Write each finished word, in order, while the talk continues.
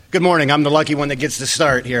Good morning. I'm the lucky one that gets to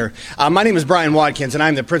start here. My name is Brian Watkins, and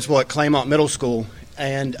I'm the principal at Claymont Middle School.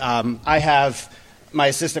 And I have my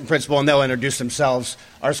assistant principal, and they'll introduce themselves,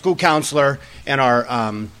 our school counselor and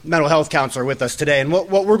our mental health counselor with us today. And what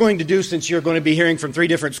we're going to do, since you're going to be hearing from 3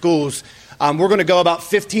 different schools, we're going to go about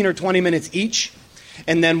 15 or 20 minutes each,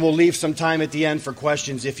 and then we'll leave some time at the end for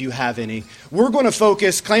questions if you have any. We're going to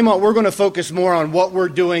focus more on what we're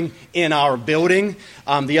doing in our building.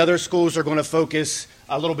 The other schools are going to focus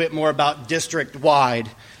a little bit more about district-wide.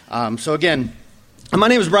 So again, my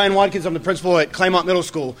name is Brian Watkins. I'm the principal at Claymont Middle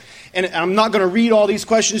School. And I'm not going to read all these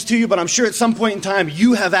questions to you, but I'm sure at some point in time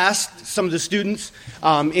you have asked some of the students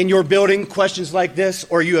in your building questions like this,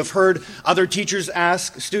 or you have heard other teachers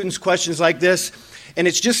ask students questions like this. And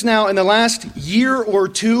it's just now in the last year or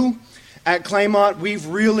two at Claymont, we've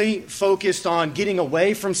really focused on getting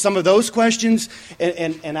away from some of those questions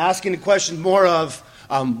and asking the question more of,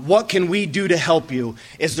 what can we do to help you?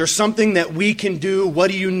 Is there something that we can do?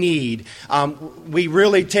 What do you need? We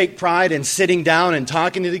really take pride in sitting down and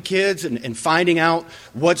talking to the kids and finding out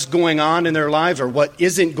what's going on in their lives or what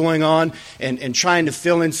isn't going on and trying to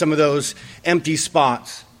fill in some of those empty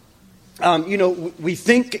spots. We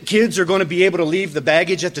think kids are going to be able to leave the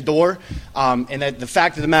baggage at the door, and that the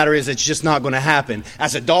fact of the matter is it's just not going to happen.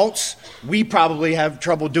 As adults, we probably have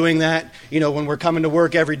trouble doing that, when we're coming to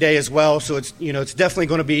work every day as well. So it's definitely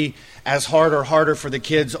going to be as hard or harder for the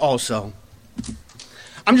kids also.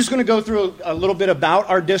 I'm just going to go through a little bit about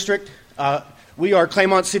our district. We are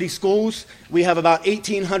Claymont City Schools. We have about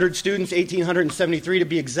 1,800 students, 1,873 to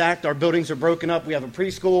be exact. Our buildings are broken up. We have a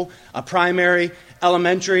preschool, a primary,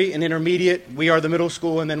 elementary, and intermediate. We are the middle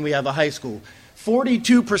school, and then we have a high school.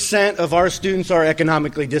 42% of our students are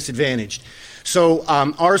economically disadvantaged. So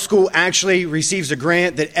our school actually receives a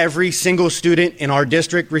grant that every single student in our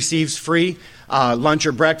district receives free lunch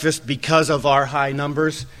or breakfast because of our high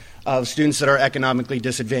numbers of students that are economically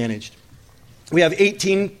disadvantaged. We have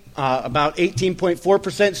about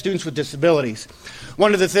 18.4% students with disabilities.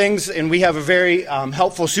 One of the things, and we have a very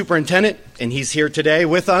helpful superintendent, and he's here today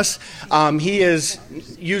with us. He is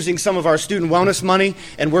using some of our student wellness money,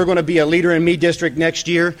 and we're going to be a Leader in Me district next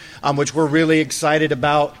year, which we're really excited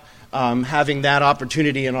about having that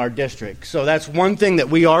opportunity in our district. So that's one thing that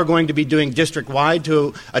we are going to be doing district-wide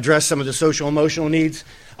to address some of the social-emotional needs.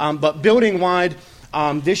 But building-wide,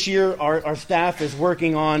 this year, our staff is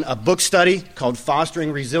working on a book study called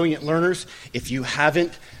Fostering Resilient Learners. If you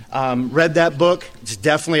haven't read that book, it's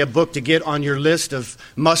definitely a book to get on your list of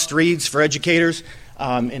must-reads for educators.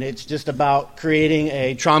 And it's just about creating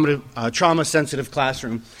a trauma-sensitive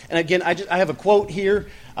classroom. And again, I have a quote here.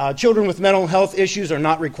 Children with mental health issues are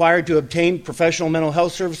not required to obtain professional mental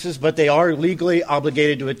health services, but they are legally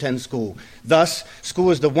obligated to attend school. Thus, school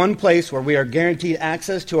is the one place where we are guaranteed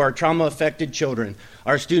access to our trauma-affected children.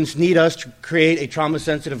 Our students need us to create a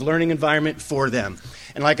trauma-sensitive learning environment for them.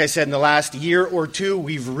 And like I said, in the last year or two,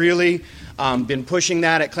 we've really been pushing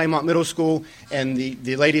that at Claymont Middle School, and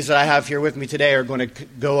the ladies that I have here with me today are going to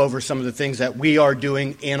go over some of the things that we are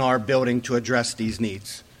doing in our building to address these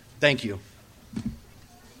needs. Thank you.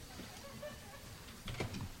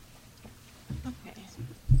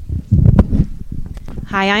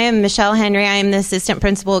 Hi, I am Michelle Henry. I am the assistant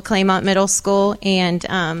principal at Claymont Middle School,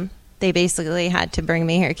 and they basically had to bring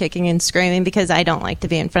me here kicking and screaming because I don't like to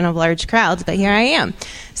be in front of large crowds, but here I am.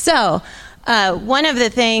 So one of the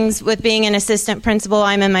things with being an assistant principal,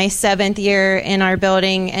 I'm in my 7th year in our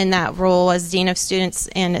building in that role as dean of students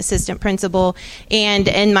and assistant principal. And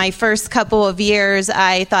in my first couple of years,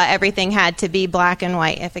 I thought everything had to be black and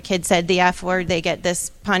white. If a kid said the F word, they get this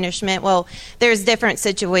punishment. Well, there's different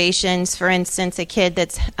situations. For instance, a kid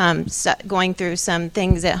that's going through some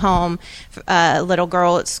things at home, a little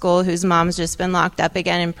girl at school whose mom's just been locked up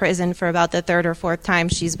again in prison for about the 3rd or 4th time.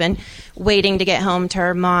 She's been waiting to get home to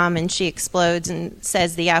her mom, and she explodes and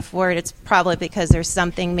says the F word. It's probably because there's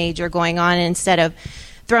something major going on. And instead of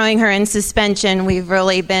throwing her in suspension, we've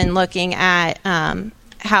really been looking at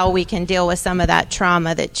how we can deal with some of that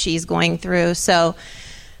trauma that she's going through. So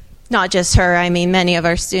not just her, I mean many of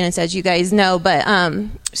our students, as you guys know, but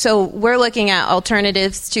so we're looking at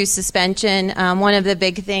alternatives to suspension. One of the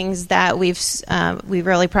big things that we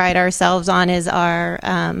really pride ourselves on is our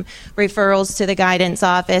referrals to the guidance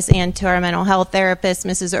office and to our mental health therapist,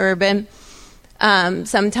 Mrs. Urban.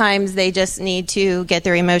 Sometimes they just need to get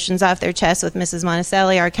their emotions off their chest with Mrs.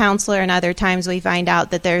 Monticelli, our counselor, and other times we find out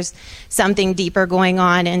that there's something deeper going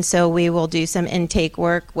on, and so we will do some intake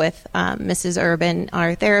work with Mrs. Urban,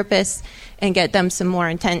 our therapist, and get them some more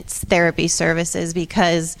intense therapy services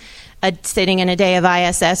because sitting in a day of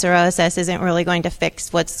ISS or OSS isn't really going to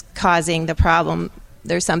fix what's causing the problem.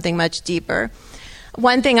 There's something much deeper.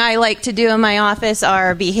 One thing I like to do in my office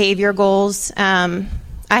are behavior goals.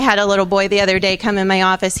 I had a little boy the other day come in my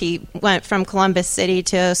office. He went from Columbus City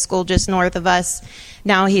to a school just north of us.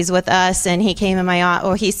 Now he's with us, and he came in my office,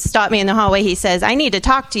 or he stopped me in the hallway. He says, "I need to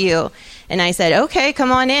talk to you." And I said, "Okay,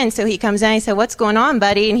 come on in." So he comes in. I said, "What's going on,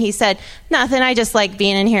 buddy?" And he said, "Nothing. I just like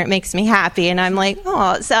being in here. It makes me happy." And I'm like,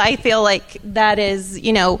 oh, so I feel like that is,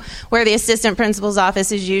 where the assistant principal's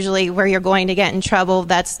office is usually where you're going to get in trouble.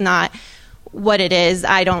 That's not what it is,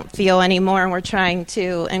 I don't feel anymore, and we're trying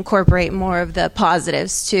to incorporate more of the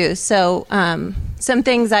positives too. So some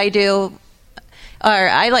things I do are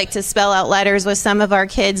I like to spell out letters with some of our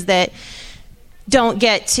kids that don't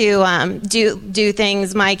get to do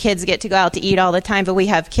things. My kids get to go out to eat all the time, but we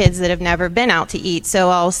have kids that have never been out to eat. So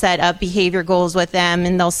I'll set up behavior goals with them,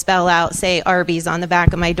 and they'll spell out, say, Arby's on the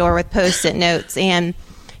back of my door with Post-it notes. And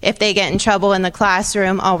if they get in trouble in the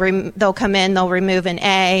classroom, they'll come in, they'll remove an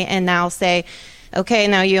A, and I'll say, okay,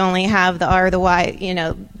 now you only have the R, the Y,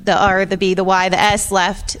 the R, the B, the Y, the S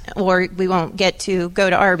left, or we won't get to go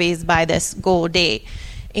to Arby's by this goal date.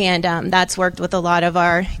 And that's worked with a lot of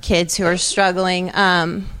our kids who are struggling.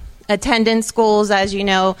 Attendance goals, as you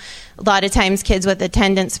know, a lot of times kids with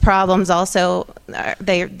attendance problems also,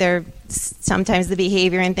 they're sometimes the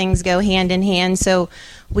behavior and things go hand in hand. So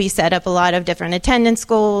we set up a lot of different attendance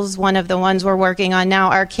goals. One of the ones we're working on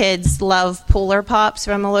now, our kids love Polar Pops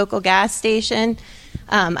from a local gas station.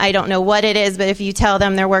 I don't know what it is, but if you tell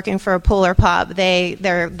them they're working for a Polar Pop,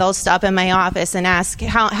 they'll stop in my office and ask,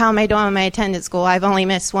 how am I doing on my attendance goal? I've only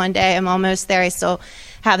missed one day. I'm almost there. I still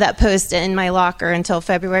have that Post-it in my locker until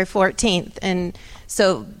February 14th. And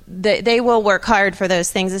so they will work hard for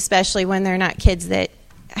those things, especially when they're not kids that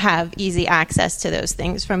have easy access to those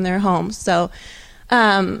things from their homes. So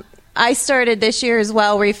I started this year as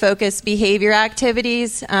well, Refocus behavior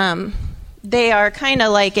activities. They are kind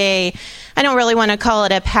of like I don't really want to call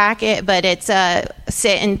it a packet, but it's a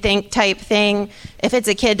sit and think type thing. If it's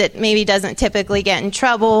a kid that maybe doesn't typically get in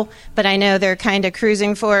trouble, but I know they're kind of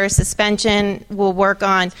cruising for suspension, we'll work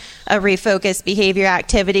on a Refocus behavior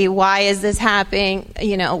activity. Why is this happening?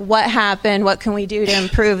 What happened? What can we do to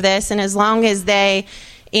improve this? And as long as they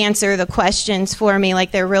answer the questions for me,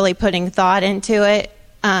 like they're really putting thought into it,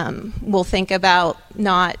 we'll think about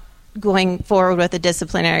not going forward with a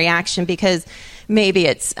disciplinary action, because maybe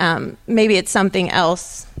it's something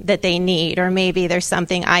else that they need, or maybe there's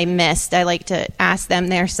something I missed. I like to ask them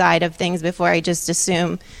their side of things before I just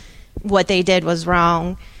assume what they did was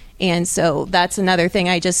wrong. And so that's another thing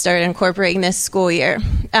I just started incorporating this school year.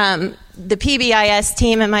 The PBIS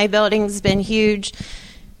team in my building's been huge.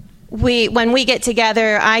 When we get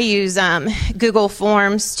together, I use Google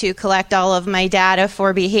Forms to collect all of my data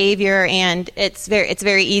for behavior, and it's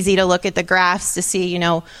very easy to look at the graphs to see,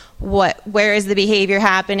 where is the behavior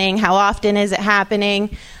happening, how often is it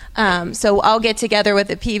happening. So I'll get together with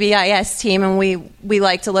the PBIS team, and we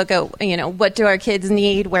like to look at, what do our kids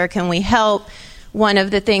need, where can we help. One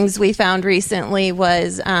of the things we found recently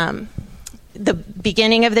was the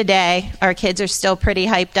beginning of the day, our kids are still pretty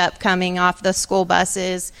hyped up coming off the school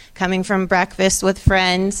buses, coming from breakfast with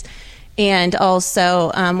friends. And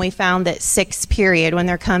also we found that sixth period, when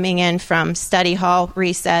they're coming in from study hall,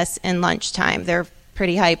 recess, and lunchtime, they're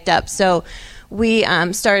pretty hyped up. So we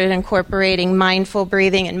started incorporating mindful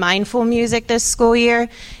breathing and mindful music this school year.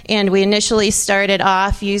 And we initially started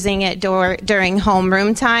off using it during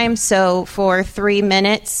homeroom time. So for 3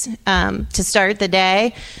 minutes to start the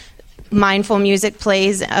day, mindful music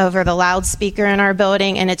plays over the loudspeaker in our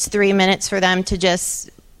building, and it's 3 minutes for them to just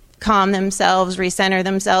calm themselves, recenter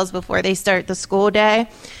themselves before they start the school day.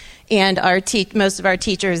 And most of our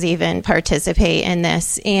teachers even participate in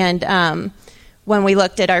this. And when we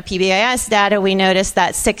looked at our PBIS data, we noticed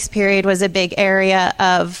that sixth period was a big area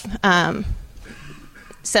of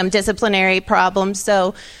some disciplinary problems.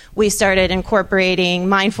 So we started incorporating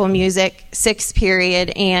mindful music sixth period,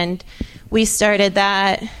 and we started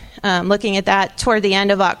that looking at that toward the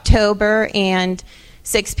end of October, and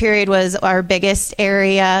sixth period was our biggest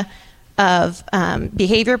area of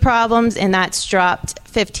behavior problems, and that's dropped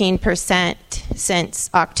 15%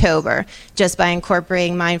 since October just by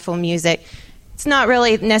incorporating mindful music. It's not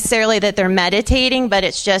really necessarily that they're meditating, but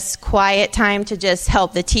it's just quiet time to just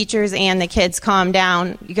help the teachers and the kids calm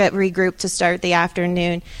down. You get regrouped to start the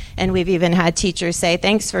afternoon, and we've even had teachers say,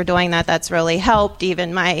 thanks for doing that, that's really helped.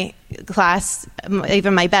 Even my class,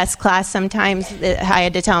 even my best class, sometimes I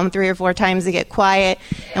had to tell them 3 or 4 times to get quiet,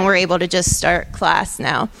 and we're able to just start class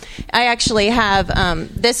now. I actually have,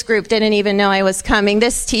 this group didn't even know I was coming.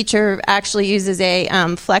 This teacher actually uses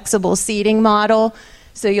a flexible seating model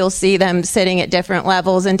So you'll see them sitting at different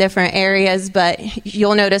levels in different areas, but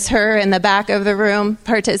you'll notice her in the back of the room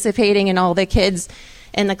participating, and all the kids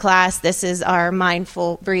in the class. This is our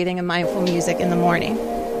mindful breathing and mindful music in the morning.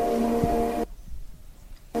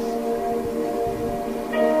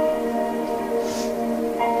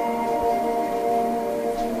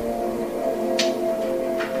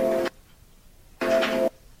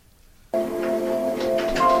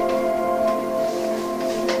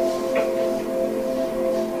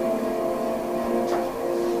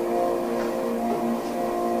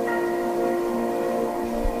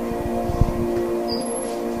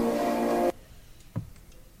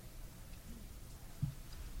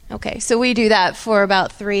 Okay, so we do that for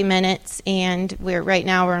about 3 minutes, and right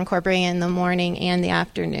now we're incorporating in the morning and the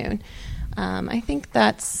afternoon. I think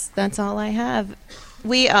that's all I have.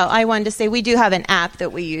 I wanted to say we do have an app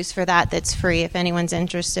that we use for that that's free. If anyone's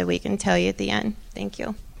interested, we can tell you at the end. Thank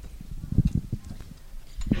you.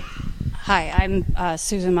 Hi, I'm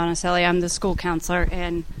Susan Monticelli. I'm the school counselor,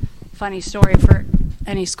 and funny story for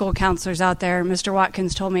any school counselors out there, Mr.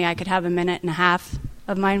 Watkins told me I could have a minute and a half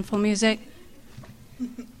of mindful music.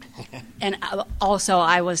 And also,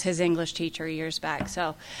 I was his English teacher years back.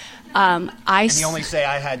 So, and the only say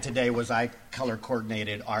I had today was I color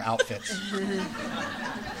coordinated our outfits.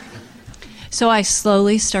 So I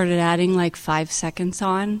slowly started adding like 5 seconds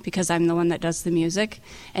on because I'm the one that does the music,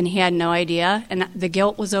 and he had no idea. And the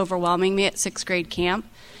guilt was overwhelming me at 6th grade camp.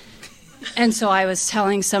 And so I was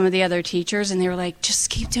telling some of the other teachers, and they were like,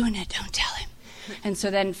 just keep doing it, don't tell him. And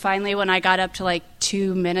so then finally when I got up to like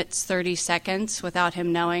 2 minutes, 30 seconds without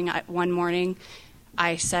him knowing, one morning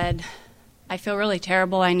I said, I feel really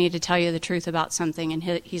terrible. I need to tell you the truth about something. And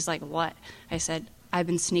he's like, what? I said, I've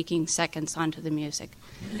been sneaking seconds onto the music.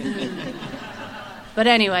 But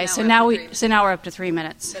anyway, so now we're up to 3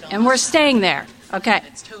 minutes. And we're staying there. Okay.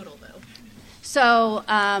 It's total, though. So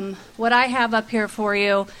what I have up here for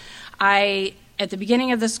you, at the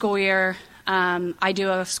beginning of the school year, I do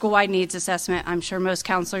a school-wide needs assessment. I'm sure most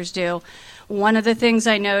counselors do. One of the things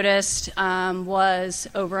I noticed was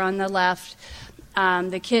over on the left,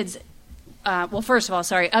 the kids, first of all,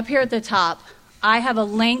 up here at the top, I have a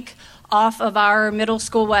link off of our middle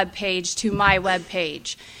school webpage to my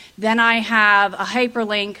webpage. Then I have a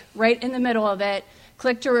hyperlink right in the middle of it.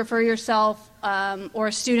 Click to refer yourself or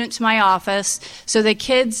a student to my office. So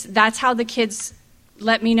that's how the kids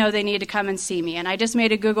let me know they need to come and see me. And I just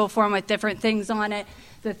made a Google form with different things on it,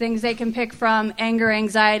 the things they can pick from: anger,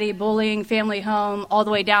 anxiety, bullying, family home, all the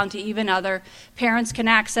way down to even other. Parents can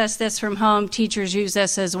access this from home. Teachers use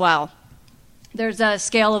this as well. There's a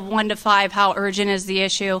scale of 1 to 5, how urgent is the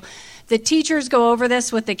issue. The teachers go over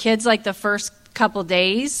this with the kids like the first couple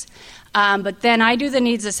days, but then I do the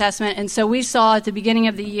needs assessment. And so we saw at the beginning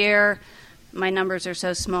of the year, my numbers are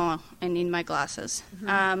so small, I need my glasses.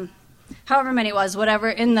 However many it was, whatever,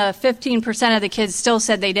 in the 15% of the kids still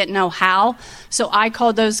said they didn't know how. So I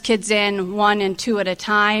called those kids in 1 and 2 at a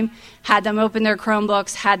time, had them open their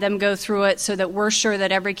Chromebooks, had them go through it so that we're sure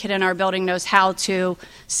that every kid in our building knows how to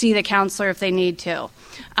see the counselor if they need to.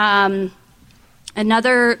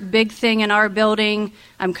 Another big thing in our building,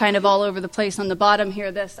 I'm kind of all over the place on the bottom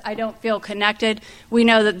here, I don't feel connected. We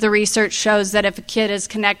know that the research shows that if a kid is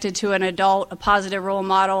connected to an adult, a positive role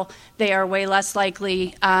model, they are way less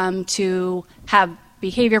likely to have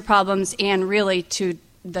behavior problems, and really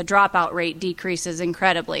the dropout rate decreases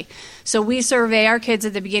incredibly. So we survey our kids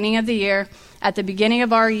at the beginning of the year. At the beginning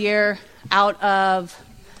of our year, out of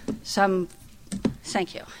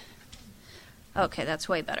thank you. Okay, that's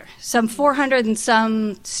way better. Some 400 and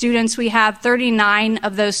some students we have, 39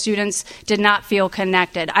 of those students did not feel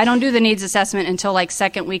connected. I don't do the needs assessment until like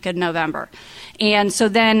second week of November. And so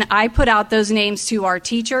then I put out those names to our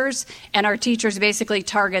teachers, and our teachers basically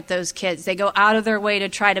target those kids. They go out of their way to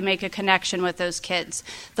try to make a connection with those kids.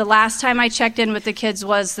 The last time I checked in with the kids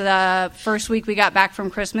was the first week we got back from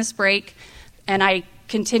Christmas break, and I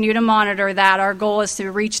continue to monitor that. Our goal is to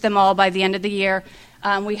reach them all by the end of the year.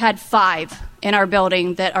 We had 5 in our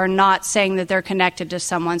building that are not saying that they're connected to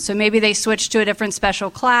someone. So maybe they switched to a different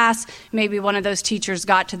special class. Maybe one of those teachers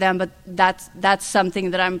got to them, but that's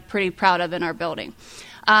something that I'm pretty proud of in our building.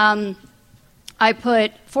 I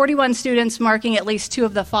put 41 students marking at least 2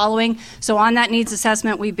 of the following. So on that needs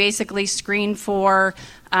assessment, we basically screen for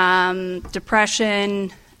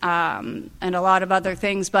depression and a lot of other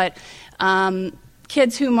things, but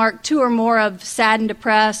kids who mark 2 or more of sad and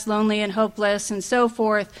depressed, lonely and hopeless, and so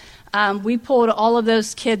forth, we pulled all of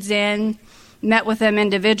those kids in, met with them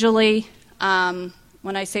individually.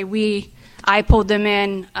 When I say we, I pulled them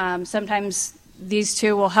in. Sometimes these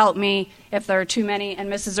 2 will help me if there are too many, and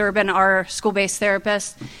Mrs. Urban, our school-based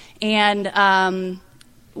therapist. And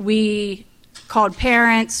We called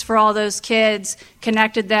parents for all those kids,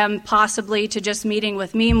 connected them possibly to just meeting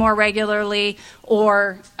with me more regularly,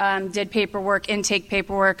 or did intake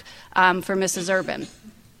paperwork for Mrs. Urban.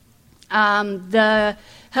 The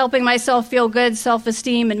helping myself feel good,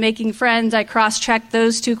 self-esteem, and making friends, I cross-checked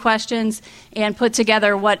those two questions and put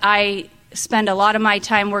together what I spend a lot of my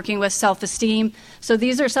time working with, self-esteem. So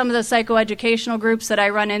these are some of the psychoeducational groups that I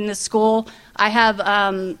run in the school. I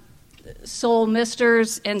have Soul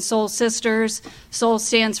Misters and Soul Sisters. Soul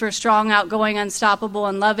stands for Strong, Outgoing, Unstoppable,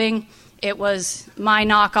 and Loving. It was my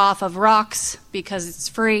knockoff of Rocks because it's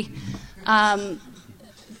free.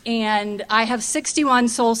 And I have 61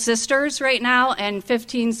 Soul Sisters right now and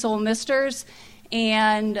 15 Soul Misters.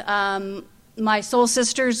 And my Soul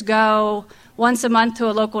Sisters go once a month to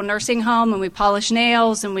a local nursing home, and we polish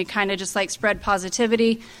nails, and we kind of just like spread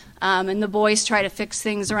positivity. And the boys try to fix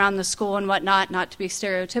things around the school and whatnot, not to be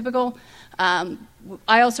stereotypical.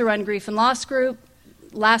 I also run Grief and Loss Group.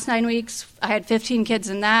 Last 9 weeks, I had 15 kids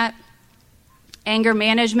in that. Anger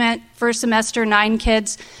Management, first semester, 9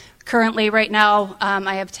 kids. Currently, right now,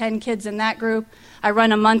 I have 10 kids in that group. I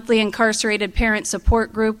run a monthly incarcerated parent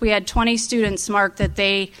support group. We had 20 students mark that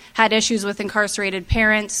they had issues with incarcerated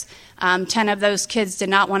parents. 10 of those kids did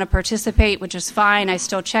not want to participate, which is fine. I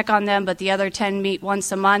still check on them, but the other 10 meet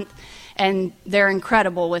once a month, and they're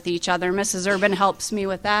incredible with each other. Mrs. Urban helps me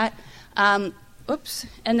with that. And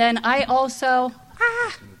then I also...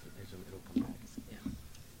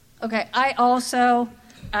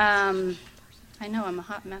 I know I'm a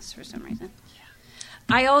hot mess for some reason.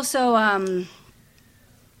 I also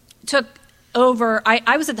took over,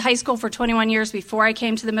 I was at the high school for 21 years before I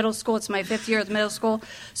came to the middle school. It's my 5th year at the middle school.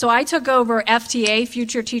 So I took over FTA,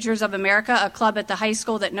 Future Teachers of America, a club at the high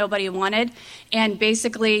school that nobody wanted, and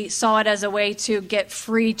basically saw it as a way to get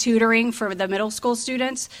free tutoring for the middle school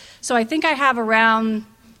students. So I think I have around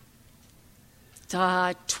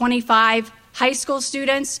 25 high school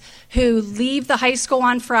students who leave the high school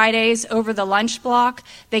on Fridays over the lunch block.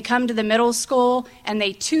 They come to the middle school and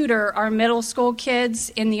they tutor our middle school kids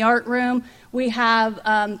in the art room. We have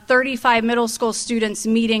 35 middle school students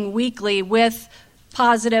meeting weekly with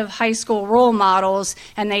positive high school role models,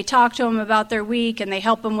 and they talk to them about their week, and they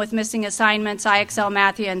help them with missing assignments, IXL,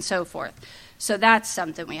 Mathia, and so forth. So that's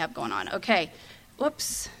something we have going on. Okay.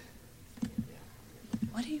 Whoops.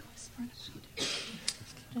 What are you whispering?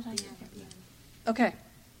 What did I do? Okay.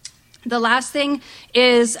 The last thing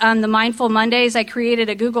is the Mindful Mondays. I created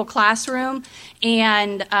a Google Classroom,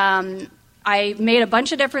 and I made a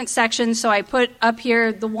bunch of different sections. So I put up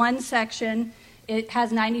here the one section. It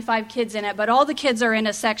has 95 kids in it, but all the kids are in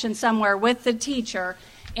a section somewhere with the teacher.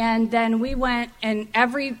 And then we went and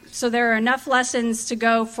so there are enough lessons to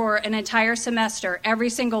go for an entire semester every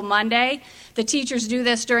single Monday. The teachers do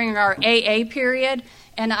this during our AA period.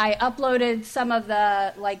 And I uploaded some of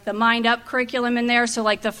the Mind Up curriculum in there. So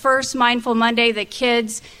like the first Mindful Monday, the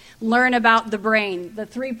kids learn about the brain, the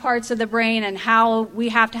 3 parts of the brain, and how we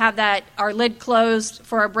have to have our lid closed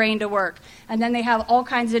for our brain to work. And then they have all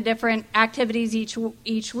kinds of different activities each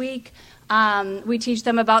week. We teach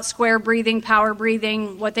them about square breathing, power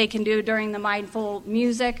breathing, what they can do during the mindful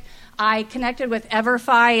music. I connected with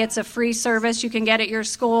Everfi. It's a free service you can get at your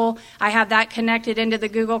school. I have that connected into the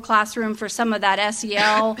Google Classroom for some of that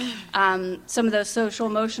SEL, some of those social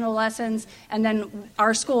emotional lessons. And then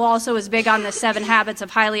our school also is big on the 7 Habits of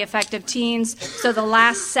Highly Effective Teens. So the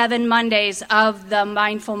last 7 Mondays of the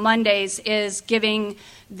Mindful Mondays is giving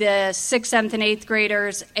the 6th, 7th, and 8th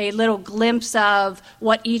graders a little glimpse of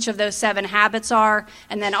what each of those 7 habits are.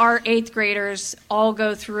 And then our 8th graders all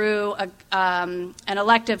go through an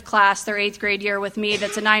elective class their 8th grade year with me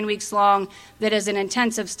that's 9 weeks long, that is an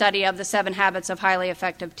intensive study of the 7 habits of highly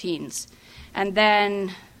effective teens. And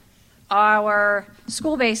then our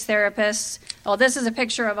school-based therapists, well, this is a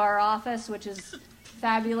picture of our office, which is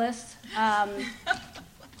fabulous.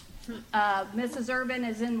 Mrs. Urban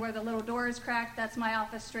is in where the little door is cracked. That's my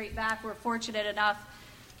office straight back. We're fortunate enough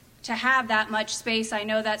to have that much space. I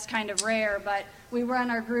know that's kind of rare, but we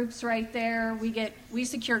run our groups right there. We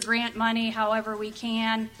secure grant money however we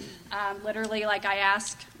can. Literally, like I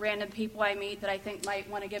ask random people I meet that I think might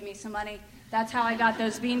want to give me some money. That's how I got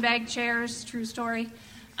those beanbag chairs, true story.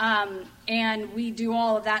 And we do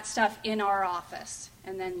all of that stuff in our office.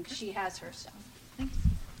 And then she has her stuff. Thanks.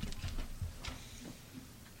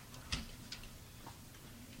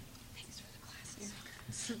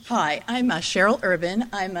 Hi, I'm Cheryl Urban.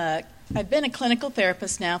 I've been a clinical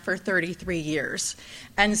therapist now for 33 years.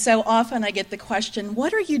 And so often I get the question,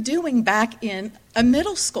 what are you doing back in A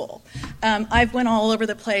middle school. I've went all over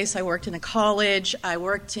the place. I worked in a college. I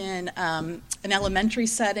worked in an elementary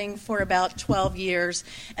setting for about 12 years.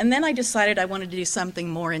 And then I decided I wanted to do something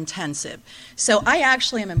more intensive. So I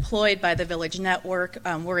actually am employed by the Village Network.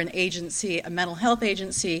 We're an agency, a mental health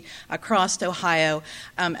agency across Ohio,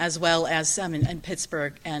 as well as some in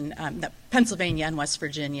Pittsburgh and Pennsylvania and West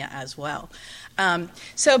Virginia as well.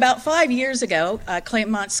 So about 5 years ago,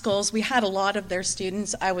 Claymont Schools, we had a lot of their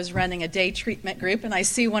students. I was running a day treatment group, and I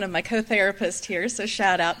see one of my co-therapists here, so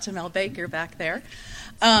shout out to Mel Baker back there.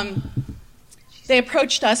 They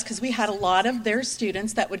approached us because we had a lot of their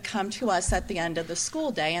students that would come to us at the end of the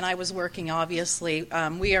school day, and I was working, obviously.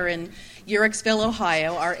 We are in Uhrichsville,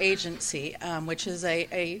 Ohio, our agency, which is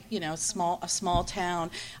a small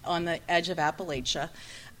town on the edge of Appalachia.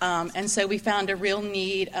 And so we found a real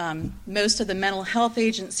need. Most of the mental health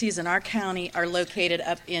agencies in our county are located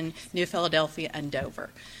up in New Philadelphia and Dover.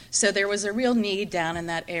 So there was a real need down in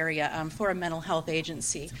that area for a mental health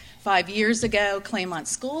agency. 5 years ago, Claymont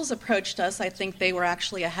Schools approached us. I think they were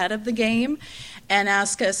actually ahead of the game and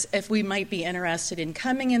asked us if we might be interested in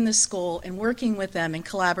coming in the school and working with them in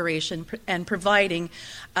collaboration and providing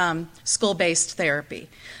school-based therapy.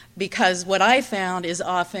 Because what I found is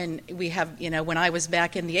often we have, when I was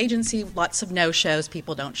back in the agency, lots of no-shows.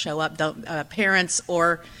 People don't show up, parents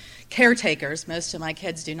or caretakers. Most of my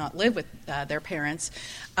kids do not live with their parents.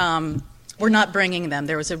 We're not bringing them.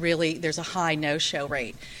 There's a high no-show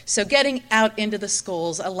rate. So getting out into the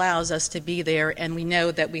schools allows us to be there, and we know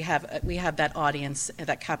that we have that audience,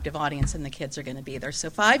 that captive audience, and the kids are going to be there. So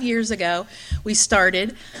 5 years ago, we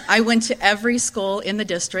started. I went to every school in the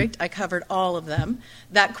district. I covered all of them.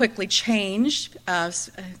 That quickly changed,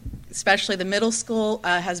 especially the middle school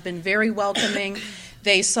has been very welcoming.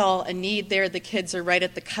 They saw a need there. The kids are right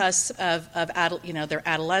at the cusp of their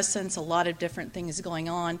adolescence, a lot of different things going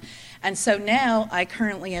on. And so now I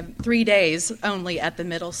currently have 3 days only at the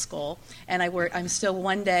middle school, and I'm still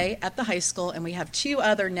 1 day at the high school, and we have 2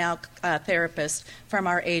 other now therapists from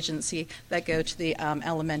our agency that go to the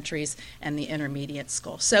elementaries and the intermediate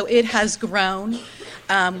school. So it has grown.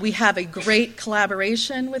 We have a great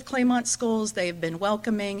collaboration with Claymont Schools. They've been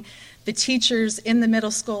welcoming. The teachers in the middle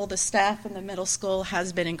school, the staff in the middle school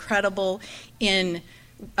has been incredible in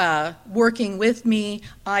working with me.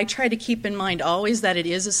 I try to keep in mind always that it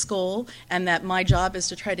is a school and that my job is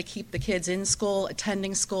to try to keep the kids in school,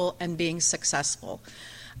 attending school, and being successful.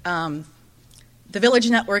 The Village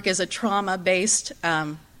Network is a trauma-based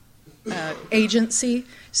agency,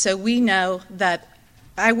 so we know that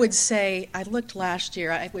I would say, I looked last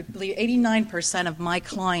year, I would believe 89% of my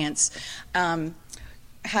clients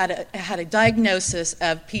had a diagnosis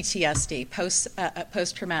of PTSD,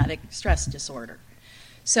 post-traumatic stress disorder.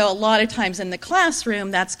 So a lot of times in the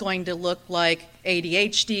classroom, that's going to look like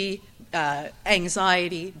ADHD,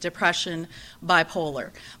 anxiety, depression,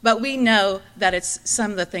 bipolar. But we know that it's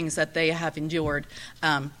some of the things that they have endured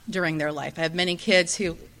during their life. I have many kids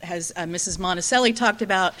who, as Mrs. Monticelli talked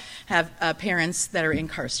about, have parents that are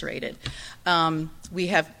incarcerated. We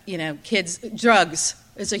have, kids, drugs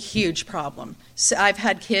is a huge problem. So I've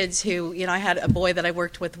had kids who, I had a boy that I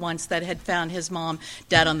worked with once that had found his mom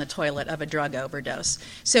dead on the toilet of a drug overdose.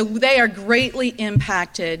 So they are greatly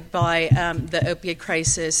impacted by the opioid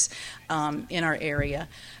crisis in our area.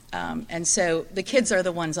 And so the kids are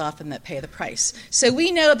the ones often that pay the price. So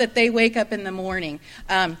we know that they wake up in the morning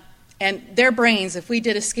and their brains, if we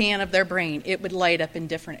did a scan of their brain, it would light up in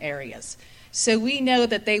different areas. So we know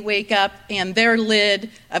that they wake up and their lid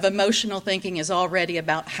of emotional thinking is already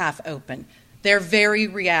about half open. They're very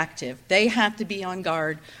reactive. They have to be on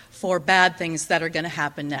guard for bad things that are going to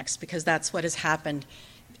happen next because that's what has happened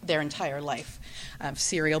their entire life.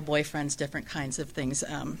 Serial boyfriends, different kinds of things.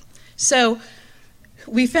 So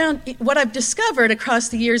we found, what I've discovered across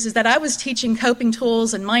the years is that I was teaching coping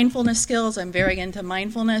tools and mindfulness skills. I'm very into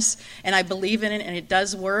mindfulness, and I believe in it, and it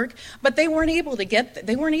does work. But they weren't able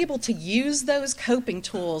to use those coping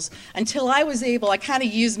tools until I was able. I kind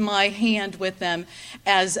of used my hand with them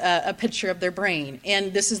as a picture of their brain,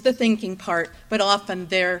 and this is the thinking part. But often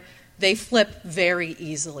they flip very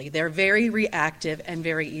easily. They're very reactive and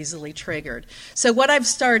very easily triggered. So what I've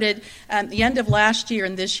started at the end of last year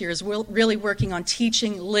and this year is really working on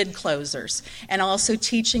teaching lid closers and also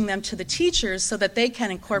teaching them to the teachers so that they can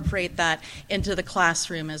incorporate that into the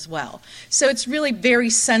classroom as well. So it's really very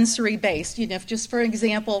sensory based. If just for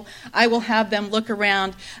example, I will have them look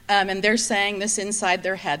around and they're saying this inside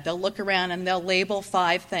their head. They'll look around and they'll label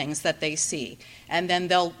 5 things that they see. And then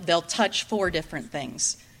they'll touch 4 different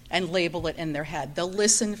things and label it in their head. They'll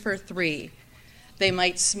listen for 3. They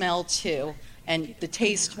might smell 2, and the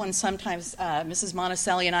taste one. Sometimes Mrs.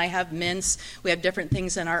 Monticelli and I have mints. We have different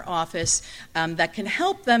things in our office that can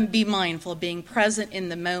help them be mindful, being present in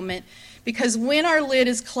the moment. Because when our lid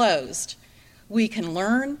is closed, we can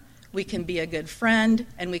learn, we can be a good friend,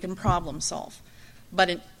 and we can problem solve. But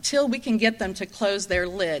until we can get them to close their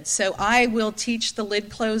lid. So I will teach the lid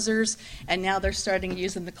closers, and now they're starting to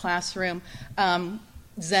use in the classroom.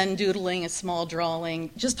 Zen doodling, a small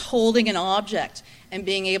drawing, just holding an object and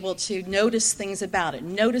being able to notice things about it,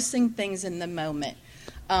 noticing things in the moment.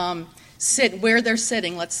 Sit where they're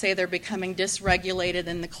sitting. Let's say they're becoming dysregulated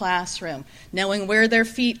in the classroom, knowing where their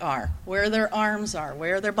feet are, where their arms are,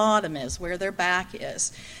 where their bottom is, where their back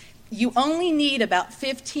is. You only need about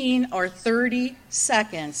 15 or 30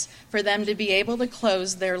 seconds for them to be able to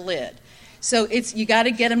close their lid. So you got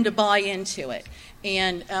to get them to buy into it.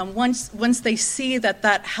 And once they see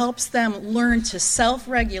that helps them learn to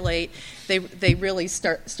self-regulate, they really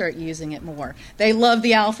start using it more. They love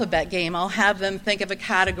the alphabet game. I'll have them think of a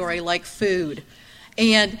category like food.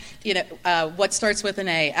 And, what starts with an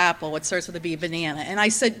A, apple, what starts with a B, banana. And I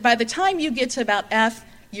said, by the time you get to about F,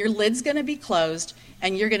 your lid's going to be closed,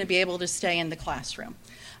 and you're going to be able to stay in the classroom.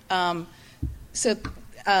 So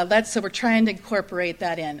we're trying to incorporate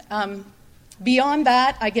that in. Beyond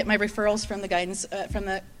that, I get my referrals from the guidance from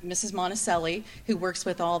the Mrs. Monticelli, who works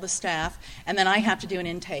with all the staff, and then I have to do an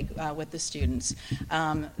intake with the students.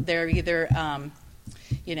 They're either,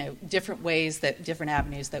 different ways different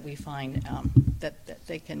avenues that we find that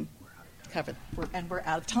they can cover. And we're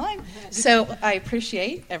out of time, so I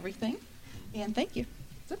appreciate everything, and thank you.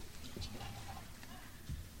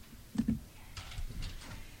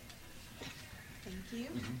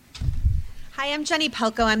 Hi, I'm Jenny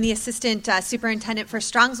Pelko. I'm the Assistant Superintendent for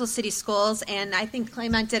Strongsville City Schools, and I think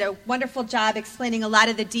Claymont did a wonderful job explaining a lot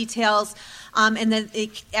of the details and the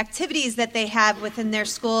activities that they have within their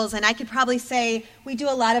schools, and I could probably say we do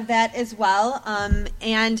a lot of that as well.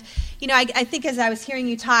 I think as I was hearing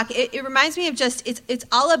you talk, it reminds me of just, it's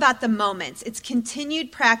all about the moments. It's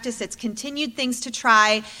continued practice, it's continued things to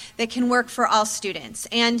try that can work for all students.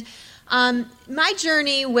 And my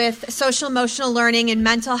journey with social emotional learning and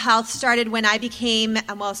mental health started when I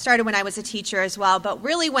was a teacher as well, but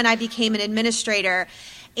really when I became an administrator.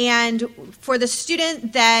 And for the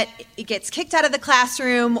student that gets kicked out of the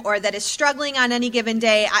classroom or that is struggling on any given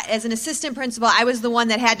day, as an assistant principal, I was the one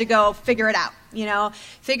that had to go figure it out,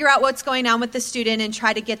 figure out what's going on with the student and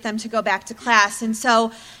try to get them to go back to class. And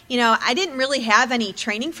so, I didn't really have any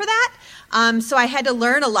training for that. So I had to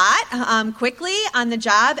learn a lot quickly on the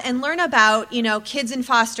job and learn about, kids in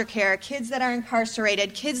foster care, kids that are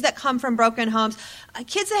incarcerated, kids that come from broken homes,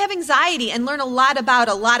 kids that have anxiety, and learn a lot about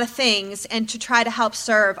a lot of things and to try to help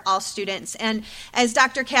serve all students. And as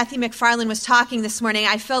Dr. Kathy McFarland was talking this morning,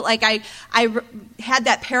 I felt like I had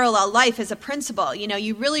that parallel life as a principal.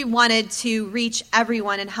 You really wanted to reach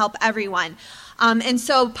everyone and help everyone. And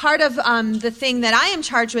so part of the thing that I am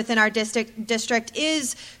charged with in our district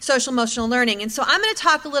is social emotional learning. And so I'm going to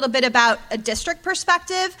talk a little bit about a district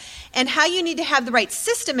perspective and how you need to have the right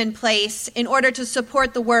system in place in order to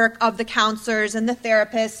support the work of the counselors and the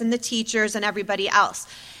therapists and the teachers and everybody else.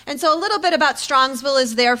 And so a little bit about Strongsville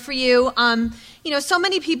is there for you. So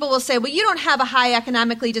many people will say, well, you don't have a high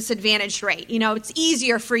economically disadvantaged rate. It's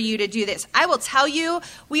easier for you to do this. I will tell you,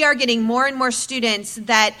 we are getting more and more students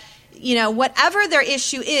that whatever their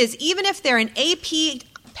issue is, even if they're an AP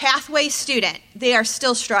pathway student, they are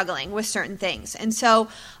still struggling with certain things. And so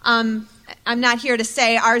I'm not here to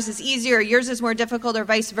say ours is easier or yours is more difficult or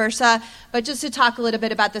vice versa, but just to talk a little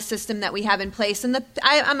bit about the system that we have in place. And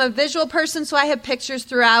I'm a visual person, so I have pictures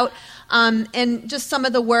throughout and just some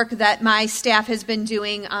of the work that my staff has been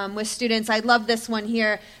doing with students. I love this one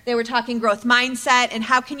here. They were talking growth mindset and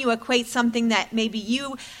how can you equate something that maybe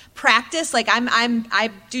you practice. Like I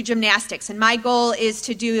do gymnastics, and my goal is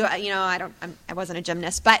to do I wasn't a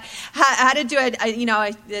gymnast, but how to do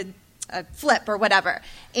a flip or whatever.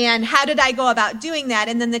 And how did I go about doing that?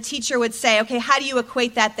 And then the teacher would say, okay, how do you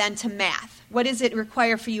equate that then to math? What does it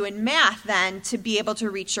require for you in math then to be able to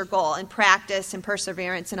reach your goal and practice and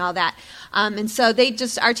perseverance and all that? And so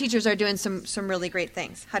our teachers are doing some really great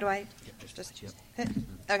things. How do I just hit?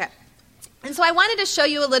 Okay. And so I wanted to show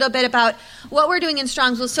you a little bit about what we're doing in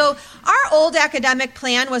Strongsville. So our old academic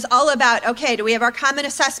plan was all about, okay, do we have our common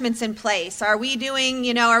assessments in place? Are we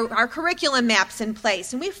doing, our curriculum maps in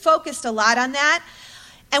place? And we focused a lot on that,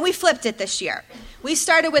 and we flipped it this year. We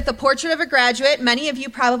started with the Portrait of a Graduate. Many of you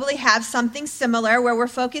probably have something similar where we're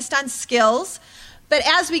focused on skills. But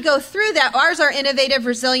as we go through that, ours are innovative,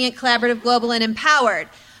 resilient, collaborative, global, and empowered.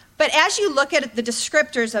 But as you look at the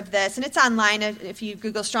descriptors of this, and it's online, if you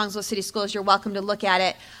Google Strongsville City Schools, you're welcome to look at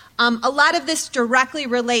it. A lot of this directly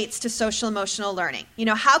relates to social emotional learning.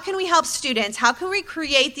 How can we help students? How can we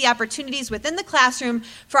create the opportunities within the classroom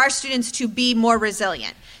for our students to be more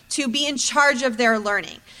resilient, to be in charge of their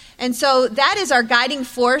learning? And so that is our guiding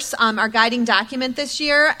force, our guiding document this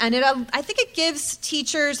year. And I think it gives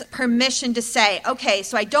teachers permission to say, okay,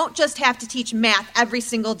 so I don't just have to teach math every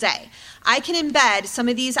single day. I can embed some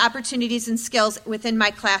of these opportunities and skills within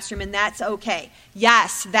my classroom, and that's okay.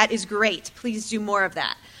 Yes, that is great. Please do more of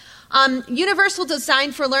that. Universal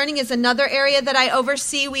Design for Learning is another area that I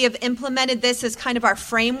oversee. We have implemented this as kind of our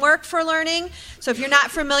framework for learning. So if you're not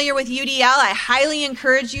familiar with UDL, I highly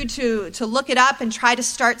encourage you to look it up and try to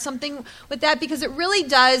start something with that, because it really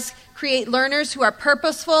does create learners who are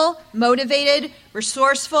purposeful, motivated,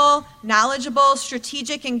 resourceful, knowledgeable,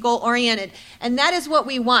 strategic, and goal-oriented. And that is what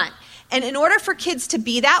we want. And in order for kids to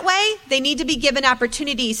be that way, they need to be given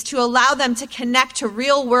opportunities to allow them to connect to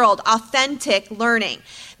real-world, authentic learning.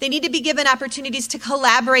 They need to be given opportunities to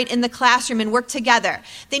collaborate in the classroom and work together.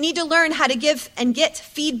 They need to learn how to give and get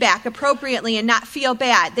feedback appropriately and not feel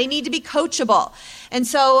bad. They need to be coachable. And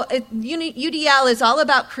so UDL is all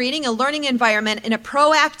about creating a learning environment in a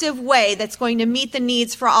proactive way that's going to meet the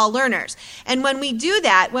needs for all learners. And when we do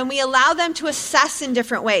that, when we allow them to assess in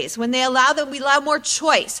different ways, when we allow more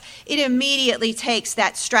choice, it immediately takes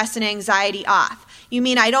that stress and anxiety off. You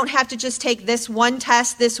mean I don't have to just take this one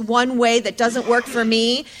test, this one way that doesn't work for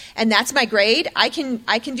me, and that's my grade? I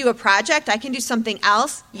can do a project, I can do something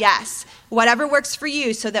else? Yes. Whatever works for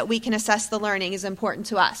you so that we can assess the learning is important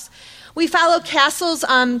to us. We follow CASEL's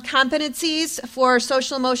competencies for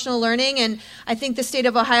social emotional learning, and I think the state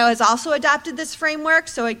of Ohio has also adopted this framework,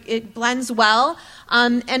 so it blends well.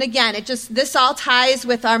 And again, this all ties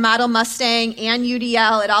with our Model Mustang and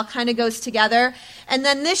UDL. It all kind of goes together. And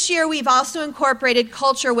then this year, we've also incorporated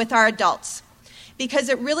culture with our adults, because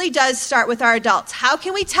it really does start with our adults. How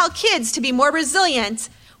can we tell kids to be more resilient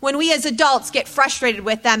when we as adults get frustrated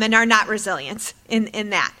with them and are not resilient in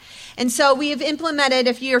that? And so we have implemented,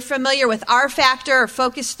 if you're familiar with R Factor or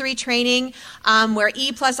Focus 3 training, where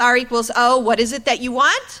E plus R equals O, what is it that you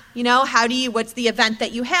want? What's the event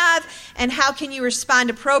that you have, and how can you respond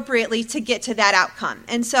appropriately to get to that outcome?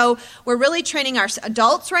 And so we're really training our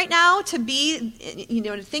adults right now to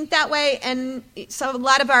to think that way, and so a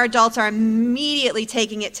lot of our adults are immediately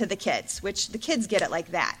taking it to the kids, which the kids get it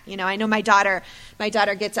like that. I know my daughter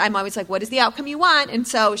gets, I'm always like, what is the outcome you want? And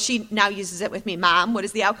so she now uses it with me, Mom, what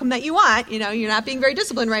is the outcome that you want? You're not being very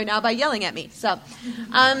disciplined right now by yelling at me.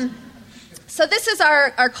 So this is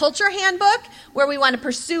our culture handbook, where we want to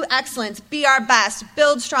pursue excellence, be our best,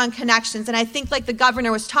 build strong connections. And I think, like the governor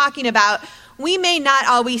was talking about, we may not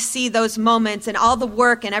always see those moments and all the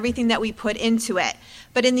work and everything that we put into it.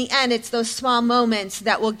 But in the end, it's those small moments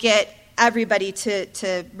that will get everybody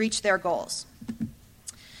to reach their goals.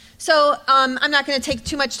 So I'm not going to take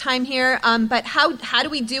too much time here, but how do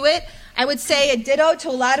we do it? I would say a ditto to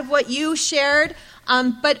a lot of what you shared.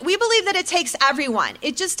 But we believe that it takes everyone.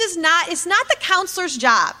 It's not the counselor's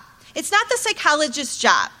job. It's not the psychologist's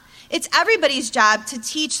job. It's everybody's job to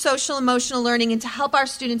teach social emotional learning and to help our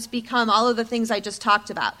students become all of the things I just talked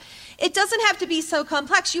about. It doesn't have to be so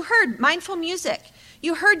complex. You heard mindful music.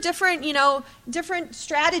 You heard different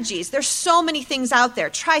strategies. There's so many things out there.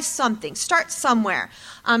 Try something. Start somewhere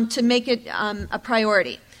to make it a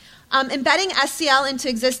priority. Embedding SEL into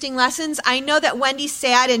existing lessons. I know that Wendy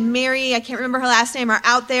Sad and Mary, I can't remember her last name, are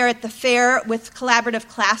out there at the fair with collaborative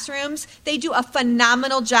classrooms. They do a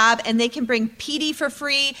phenomenal job, and they can bring PD for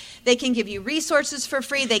free. They can give you resources for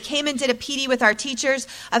free. They came and did a PD with our teachers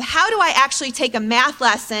of how do I actually take a math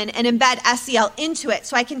lesson and embed SEL into it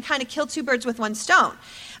so I can kind of kill two birds with one stone.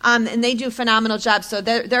 And they do a phenomenal job, so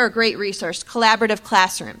they're a great resource, collaborative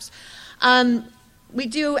classrooms. We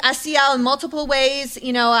do SEL in multiple ways.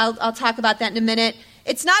 I'll talk about that in a minute.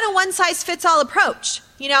 It's not a one-size-fits-all approach.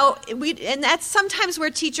 And that's sometimes where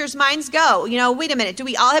teachers' minds go. Wait a minute, do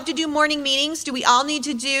we all have to do morning meetings? Do we all need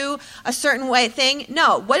to do a certain way thing?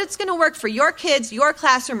 No, what's going to work for your kids, your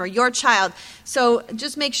classroom, or your child? So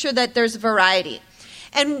just make sure that there's variety.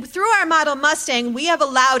 And through our Model Mustang, we have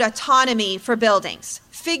allowed autonomy for buildings.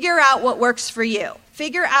 Figure out what works for you.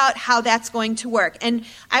 Figure out how that's going to work. And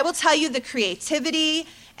I will tell you, the creativity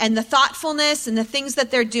and the thoughtfulness and the things that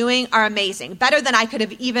they're doing are amazing, better than I could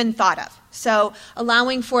have even thought of. So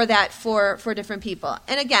allowing for that for different people.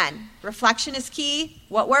 And again, reflection is key.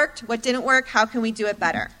 What worked? What didn't work? How can we do it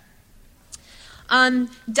better?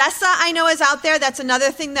 DESA, I know, is out there. That's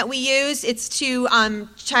another thing that we use. It's to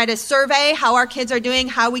try to survey how our kids are doing,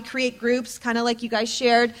 how we create groups, kind of like you guys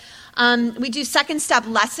shared. We do second step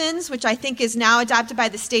lessons, which I think is now adopted by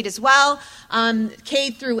the state as well.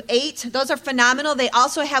 K through 8, those are phenomenal. They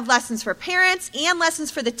also have lessons for parents and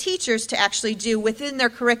lessons for the teachers to actually do within their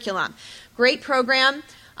curriculum. Great program.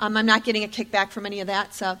 I'm not getting a kickback from any of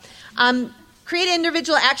that. So, create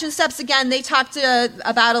individual action steps. Again, they talked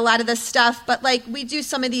about a lot of this stuff, but like we do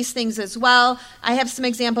some of these things as well. I have some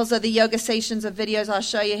examples of the yoga stations of videos I'll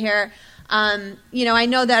show you here. I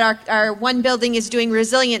know that our one building is doing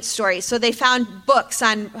resilience stories, so they found books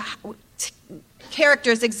on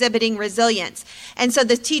characters exhibiting resilience. And so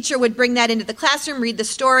the teacher would bring that into the classroom, read the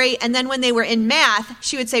story, and then when they were in math,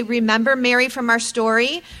 she would say, remember Mary from our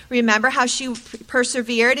story? Remember how she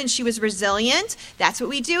persevered and she was resilient? That's what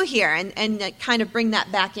we do here, and kind of bring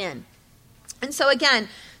that back in. And so again,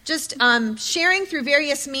 just sharing through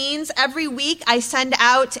various means. Every week I send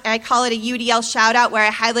out, I call it a UDL shout out, where I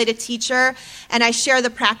highlight a teacher and I share the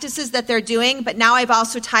practices that they're doing, but now I've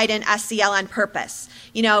also tied in SEL on purpose.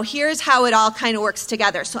 Here's how it all kind of works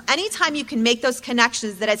together. So anytime you can make those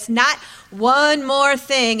connections, that it's not one more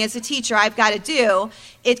thing as a teacher I've got to do,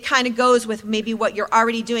 it kind of goes with maybe what you're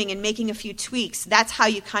already doing and making a few tweaks. That's how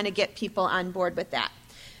you kind of get people on board with that.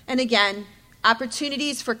 And again,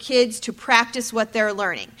 opportunities for kids to practice what they're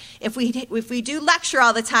learning. If we do lecture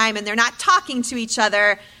all the time and they're not talking to each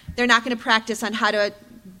other, they're not going to practice on how to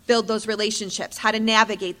build those relationships, how to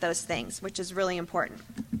navigate those things, which is really important.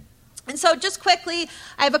 And so just quickly,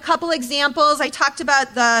 I have a couple examples. I talked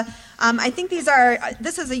about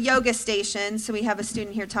this is a yoga station, so we have a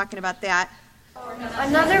student here talking about that.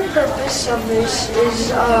 Another purpose of this is,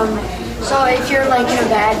 so if you're like in a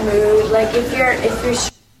bad mood, like if you're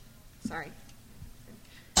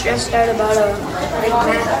stressed out about a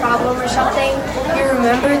math problem or something, you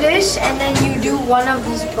remember this and then you do one of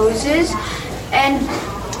these poses. And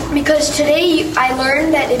because today I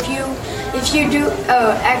learned that if you do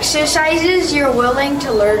exercises, you're willing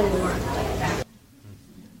to learn more.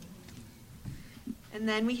 And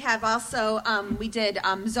then we have also, we did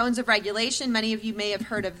zones of regulation. Many of you may have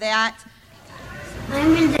heard of that.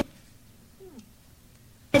 I'm in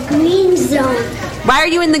the green zone. Why are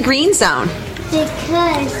you in the green zone?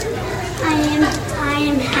 Because I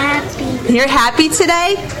am happy. You're happy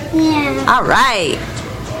today? Yeah. All right.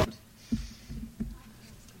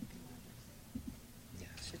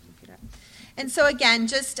 And so again,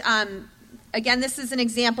 this is an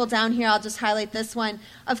example down here. I'll just highlight this one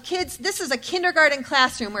of kids. This is a kindergarten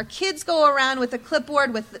classroom where kids go around with a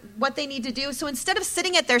clipboard with what they need to do. So instead of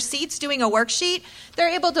sitting at their seats doing a worksheet, they're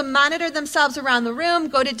able to monitor themselves around the room,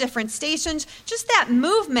 go to different stations. Just that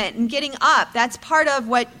movement and getting up, that's part of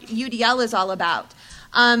what UDL is all about.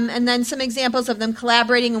 And then some examples of them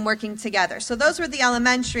collaborating and working together. So those were the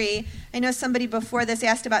elementary. I know somebody before this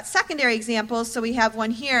asked about secondary examples, so we have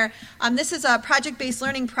one here. This is a project-based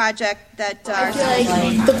learning project that... I feel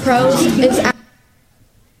like the pros is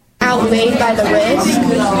outweighed by the risk.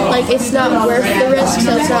 Like, it's not worth the risk,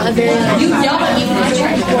 so it's not a very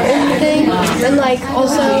important thing. And, like,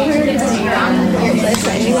 also...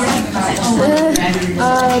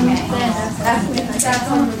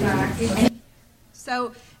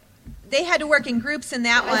 So they had to work in groups in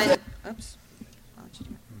that one. Oops.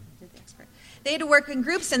 They had to work in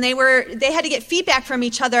groups, and they had to get feedback from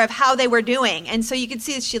each other of how they were doing. And so you could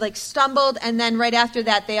see that she stumbled, and then right after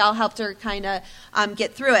that, they all helped her kind of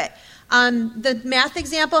get through it. The math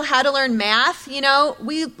example, how to learn math, we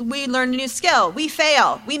learn a new skill. We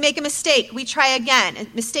fail. We make a mistake. We try again.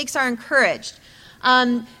 Mistakes are encouraged.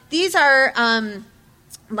 These are...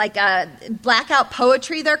 blackout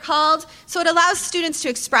poetry, they're called. So it allows students to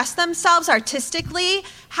express themselves artistically.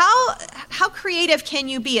 How creative can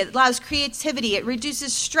you be? It allows creativity. It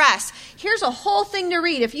reduces stress. Here's a whole thing to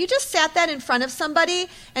read. If you just sat that in front of somebody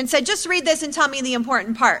and said, just read this and tell me the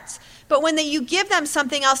important parts. But when you give them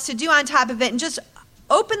something else to do on top of it and just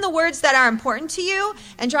open the words that are important to you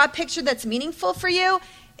and draw a picture that's meaningful for you,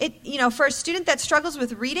 for a student that struggles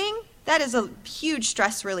with reading, that is a huge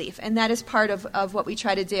stress relief, and that is part of what we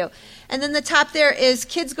try to do. And then the top there is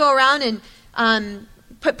kids go around and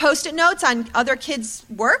put Post-it notes on other kids'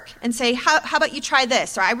 work and say, how about you try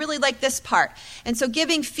this? Or I really like this part. And so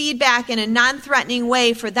giving feedback in a non-threatening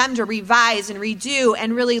way for them to revise and redo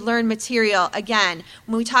and really learn material. Again,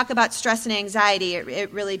 when we talk about stress and anxiety,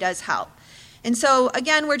 it really does help. And so,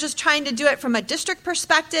 again, we're just trying to do it from a district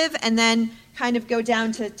perspective and then kind of go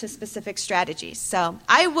down to specific strategies. So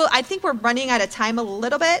I think we're running out of time a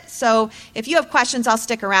little bit. So if you have questions, I'll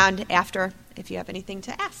stick around after if you have anything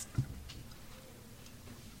to ask.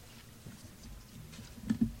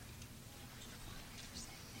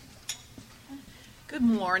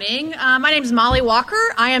 Good morning. My name is Molly Walker.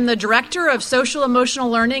 I am the Director of Social Emotional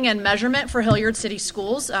Learning and Measurement for Hilliard City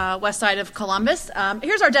Schools, west side of Columbus.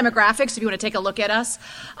 Here's our demographics if you want to take a look at us.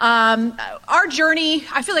 Our journey,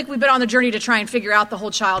 I feel like we've been on the journey to try and figure out the whole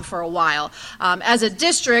child for a while. As a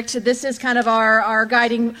district, this is kind of our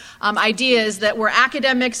guiding idea is that where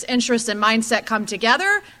academics, interests, and mindset come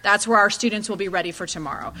together, that's where our students will be ready for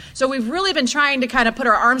tomorrow. So we've really been trying to kind of put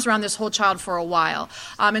our arms around this whole child for a while.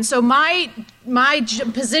 And so my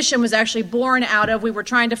position was actually born out of, we were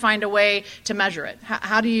trying to find a way to measure it.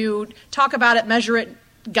 How do you talk about it, measure it,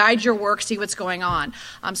 guide your work, see what's going on?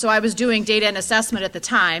 So I was doing data and assessment at the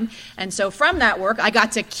time, and so from that work, I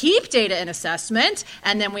got to keep data and assessment,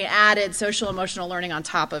 and then we added social emotional learning on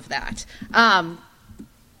top of that.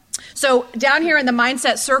 So down here in the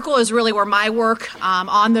mindset circle is really where my work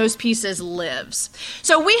on those pieces lives.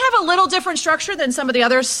 So we have a little different structure than some of the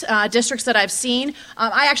other districts that I've seen.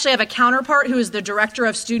 I actually have a counterpart who is the director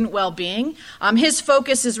of student well-being. His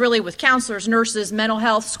focus is really with counselors, nurses, mental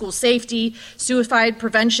health, school safety, suicide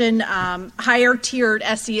prevention, higher tiered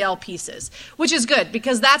SEL pieces, which is good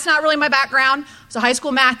because that's not really my background. I was a high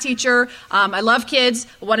school math teacher. I love kids.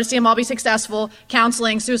 I want to see them all be successful.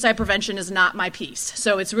 Counseling, suicide prevention is not my piece.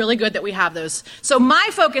 So it's really good that we have those. So my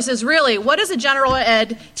focus is really, what is a general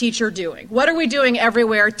ed teacher doing? What are we doing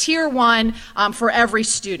everywhere? Tier 1 for every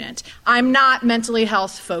student. I'm not mentally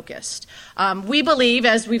health focused. We believe,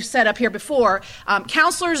 as we've said up here before,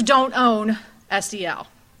 counselors don't own SEL.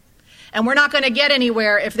 And we're not going to get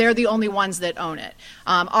anywhere if they're the only ones that own it.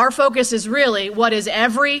 Our focus is really what is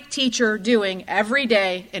every teacher doing every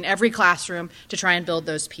day in every classroom to try and build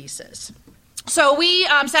those pieces. So we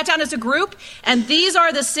sat down as a group, and these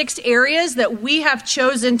are the 6 areas that we have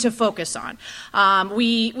chosen to focus on.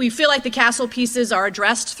 We feel like the castle pieces are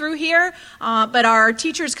addressed through here, but our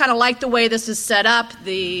teachers kind of like the way this is set up,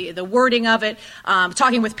 the wording of it.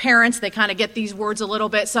 Talking with parents, they kind of get these words a little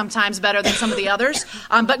bit sometimes better than some of the others.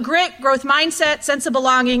 But grit, growth mindset, sense of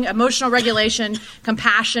belonging, emotional regulation,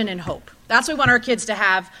 compassion, and hope. That's what we want our kids to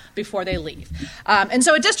have before they leave. And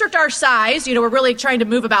so a district our size, we're really trying to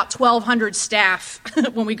move about 1,200 staff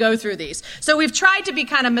when we go through these. So we've tried to be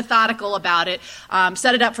kind of methodical about it,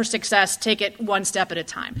 set it up for success, take it one step at a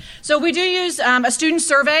time. So we do use a student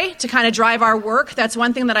survey to kind of drive our work. That's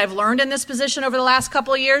one thing that I've learned in this position over the last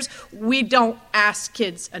couple of years. We don't ask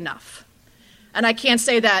kids enough. And I can't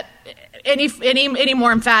say that any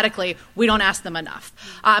more emphatically, we don't ask them enough.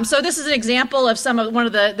 So this is an example of one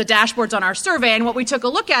of the dashboards on our survey, and what we took a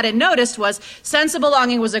look at and noticed was sense of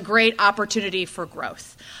belonging was a great opportunity for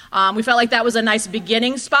growth. We felt like that was a nice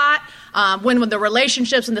beginning spot. When the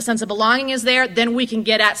relationships and the sense of belonging is there, then we can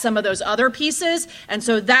get at some of those other pieces, and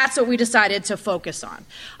so that's what we decided to focus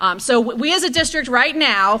on. So we as a district right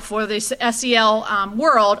now for the SEL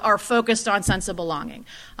world are focused on sense of belonging.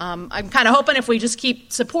 I'm kind of hoping if we just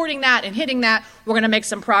keep supporting that and hitting that, we're going to make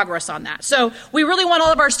some progress on that. So we really want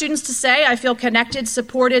all of our students to say, I feel connected,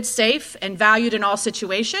 supported, safe, and valued in all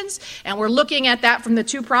situations, and we're looking at that from the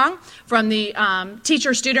 2-prong, from the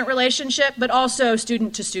teacher-student relationship, but also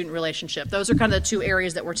student-to-student relationship. Those are kind of the 2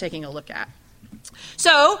 areas that we're taking a look at.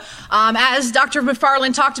 So, as Dr.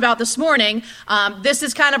 McFarland talked about this morning, this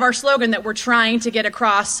is kind of our slogan that we're trying to get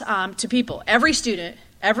across to people. Every student,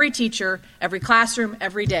 every teacher, every classroom,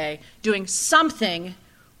 every day, doing something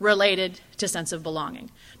related to sense of belonging,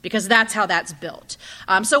 because that's how that's built.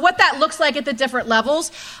 So what that looks like at the different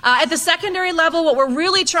levels. At the secondary level, what we're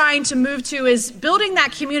really trying to move to is building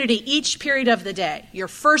that community each period of the day. Your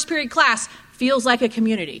first period class feels like a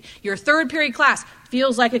community. Your third period class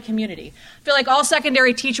feels like a community. I feel like all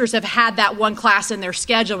secondary teachers have had that one class in their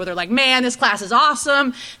schedule where they're like, man, this class is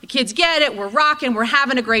awesome. The kids get it. We're rocking. We're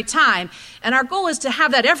having a great time. And our goal is to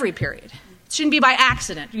have that every period. It shouldn't be by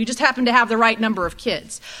accident. You just happen to have the right number of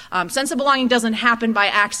kids. Sense of belonging doesn't happen by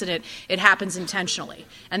accident. It happens intentionally.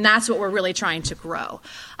 And that's what we're really trying to grow.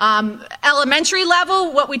 Elementary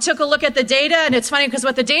level, what we took a look at the data, and it's funny because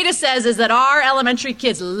what the data says is that our elementary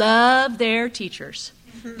kids love their teachers.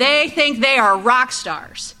 They think they are rock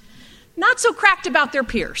stars. Not so cracked about their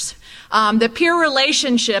peers. The peer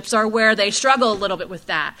relationships are where they struggle a little bit with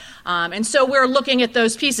that. And so we're looking at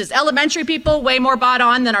those pieces. Elementary people, way more bought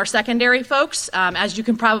on than our secondary folks, as you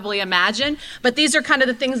can probably imagine. But these are kind of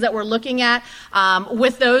the things that we're looking at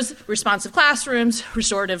with those responsive classrooms,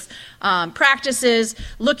 restorative practices,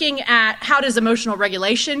 looking at how does emotional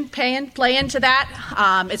regulation play into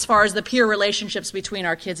that as far as the peer relationships between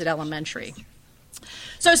our kids at elementary.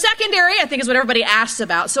 So secondary, I think, is what everybody asks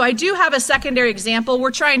about. So I do have a secondary example.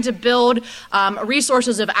 We're trying to build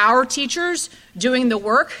resources of our teachers doing the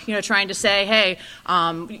work, trying to say, hey,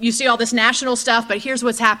 you see all this national stuff, but here's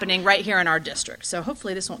what's happening right here in our district. So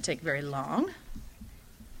hopefully this won't take very long.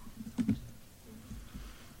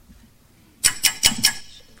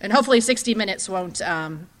 And hopefully 60 minutes won't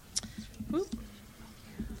come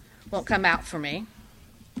out for me.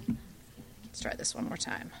 Let's try this one more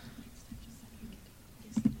time.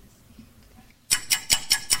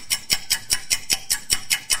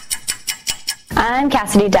 I'm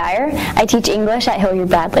Cassidy Dyer. I teach English at Hilliard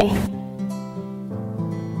Bradley.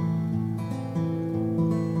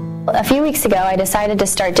 A few weeks ago, I decided to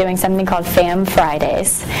start doing something called FAM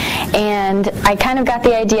Fridays. And I kind of got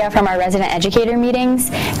the idea from our resident educator meetings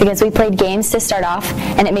because we played games to start off,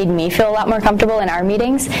 and it made me feel a lot more comfortable in our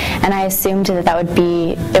meetings, and I assumed that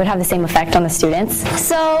it would have the same effect on the students.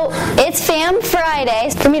 So it's FAM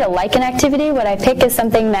Fridays. For me to like an activity, what I pick is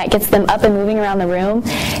something that gets them up and moving around the room,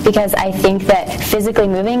 because I think that physically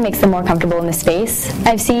moving makes them more comfortable in the space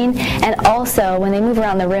I've seen. And also, when they move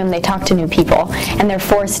around the room, they talk to new people, and they're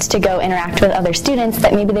forced to go interact with other students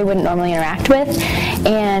that maybe they wouldn't normally interact with.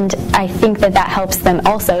 And I think that helps them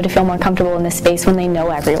also to feel more comfortable in this space when they know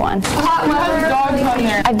everyone.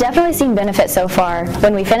 I've definitely seen benefit so far.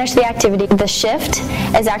 When we finish the activity, the shift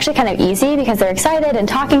is actually kind of easy because they're excited and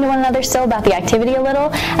talking to one another still about the activity a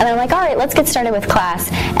little. And I'm like, all right, let's get started with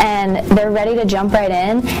class. And they're ready to jump right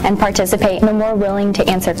in and participate. They're more willing to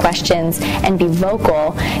answer questions and be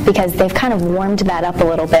vocal because they've kind of warmed that up a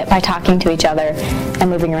little bit by talking to each other and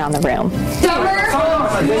moving around the room.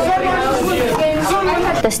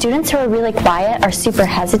 The students who are really quiet are super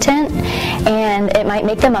hesitant, and it might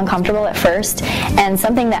make them uncomfortable at first. And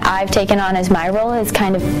something that I've taken on as my role is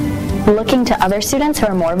kind of looking to other students who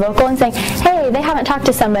are more vocal and saying, hey, they haven't talked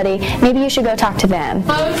to somebody, maybe you should go talk to them.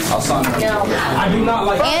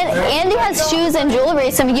 Andy has shoes and jewelry,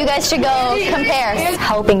 so you guys should go compare.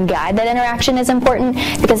 Helping guide that interaction is important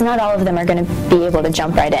because not all of them are going to be able to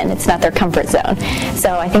jump right in. It's not their comfort zone.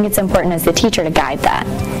 So I think it's important as the teacher to guide that.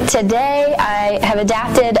 Today I have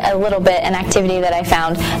adapted a little bit an activity that I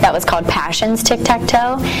found that was called Passions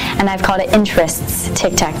Tic-Tac-Toe, and I've called it Interests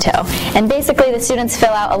Tic-Tac-Toe. And basically the students fill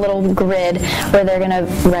out a little grid where they're going to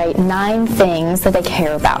write 9 things that they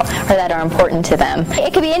care about or that are important to them.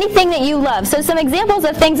 It could be anything that you love. So some examples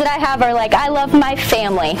of things that I have are like, I love my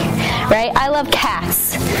family, right? I love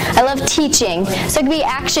cats. I love teaching. So it could be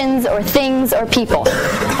actions or things or people,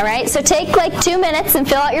 all right? So take like 2 minutes and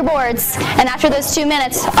fill out your boards, and after those 2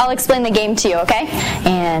 minutes, I'll explain the game to you, okay?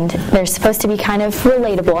 And they're supposed to be kind of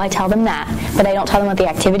relatable. I tell them that, but I don't tell them what the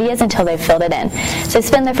activity is until they've filled it in. So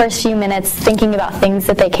spend the first few minutes thinking about things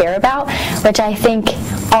that they care about, which I think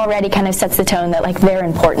already kind of sets the tone that like they're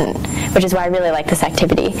important, which is why I really like this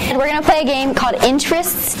activity. And we're going to play a game called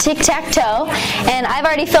Interests Tic-Tac-Toe, and I've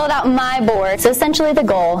already filled out my board. So essentially the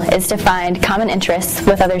goal is to find common interests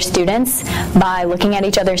with other students by looking at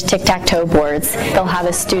each other's tic-tac-toe boards. They'll have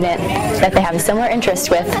a student that they have a similar interest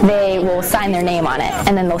with. They will sign their name on it,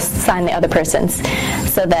 and then they'll sign the other person's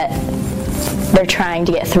so that they're trying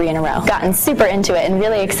to get 3 in a row. Gotten super into it and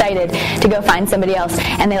really excited to go find somebody else,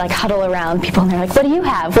 and they like huddle around people and they're like, what do you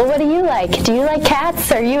have? Well, what do you like? Do you like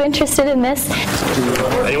cats? Are you interested in this?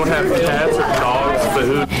 Anyone have cats or dogs?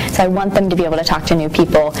 But who? So I want them to be able to talk to new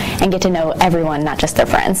people and get to know everyone, not just their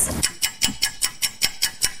friends.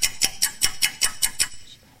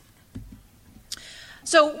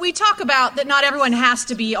 So we talk about that not everyone has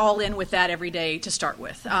to be all in with that every day to start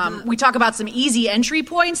with. We talk about some easy entry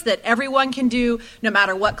points that everyone can do no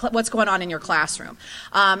matter what's going on in your classroom.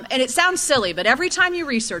 And it sounds silly, but every time you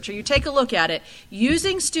research or you take a look at it,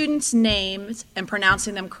 using students' names and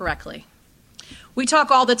pronouncing them correctly. We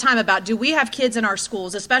talk all the time about, do we have kids in our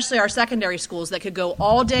schools, especially our secondary schools, that could go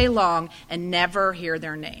all day long and never hear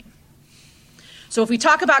their name? So if we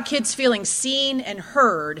talk about kids feeling seen and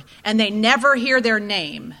heard and they never hear their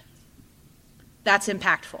name, that's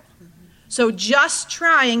impactful. So just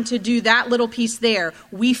trying to do that little piece there,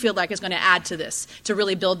 we feel like is going to add to this, to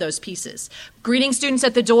really build those pieces. Greeting students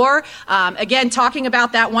at the door, again, talking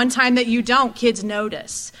about that one time that you don't, kids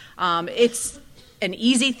notice. It's an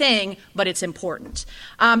easy thing, but it's important.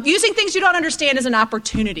 Using things you don't understand as an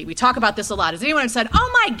opportunity. We talk about this a lot. Has anyone said,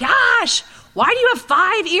 oh my gosh, why do you have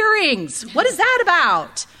 5 earrings? What is that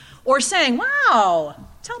about? Or saying, wow,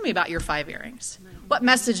 tell me about your 5 earrings. What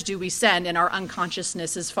message do we send in our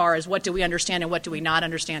unconsciousness as far as what do we understand and what do we not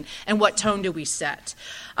understand, and what tone do we set?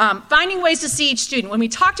 Finding ways to see each student. When we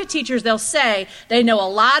talk to teachers, they'll say they know a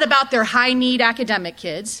lot about their high-need academic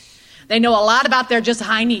kids. They know a lot about their just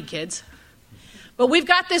high-need kids. But we've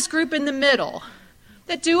got this group in the middle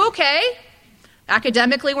that do okay.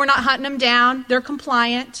 Academically, we're not hunting them down. They're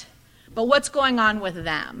compliant. But what's going on with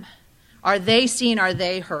them? Are they seen? Are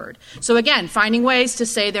they heard? So again, finding ways to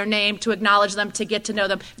say their name, to acknowledge them, to get to know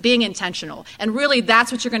them, being intentional. And really,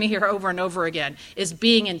 that's what you're going to hear over and over again, is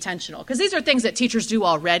being intentional. Because these are things that teachers do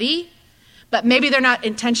already, but maybe they're not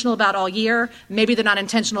intentional about all year. Maybe they're not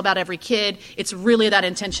intentional about every kid. It's really that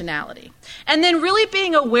intentionality. And then really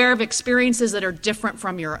being aware of experiences that are different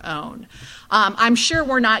from your own. I'm sure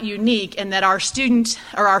we're not unique in that our student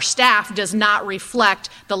or our staff does not reflect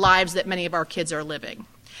the lives that many of our kids are living.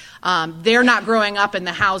 They're not growing up in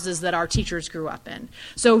the houses that our teachers grew up in.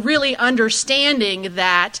 So really understanding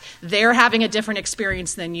that they're having a different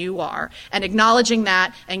experience than you are, and acknowledging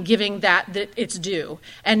that and giving that its due,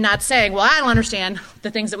 and not saying, well, I don't understand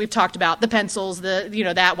the things that we've talked about, the pencils,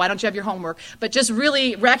 that, why don't you have your homework? But just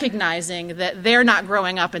really recognizing that they're not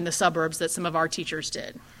growing up in the suburbs that some of our teachers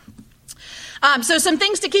did. So some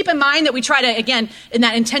things to keep in mind that we try to, again, in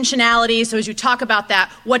that intentionality, so as you talk about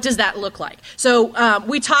that, what does that look like? So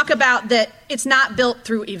we talk about that it's not built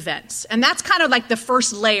through events. And that's kind of like the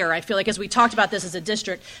first layer, I feel like, as we talked about this as a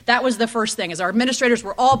district. That was the first thing, is our administrators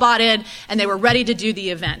were all bought in and they were ready to do the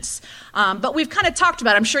events. But we've kind of talked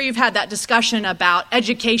about, I'm sure you've had that discussion about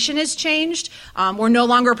education has changed. We're no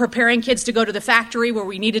longer preparing kids to go to the factory where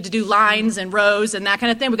we needed to do lines and rows and that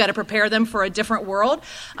kind of thing. We've got to prepare them for a different world.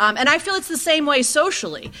 And I feel it's the same way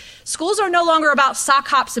socially. Schools are no longer about sock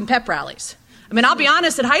hops and pep rallies. I mean, I'll be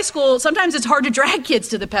honest, at high school, sometimes it's hard to drag kids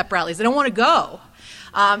to the pep rallies. They don't want to go.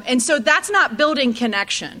 And so that's not building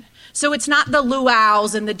connection. So it's not the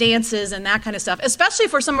luau's and the dances and that kind of stuff, especially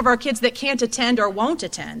for some of our kids that can't attend or won't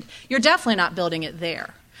attend. You're definitely not building it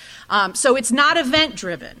there. So it's not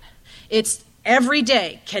event-driven. It's every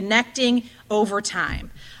day, connecting over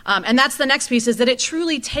time. And that's the next piece, is that it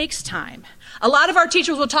truly takes time. A lot of our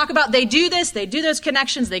teachers will talk about they do this, they do those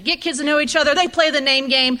connections, they get kids to know each other, they play the name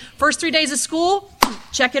game. First 3 days of school,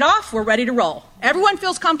 check it off, we're ready to roll. Everyone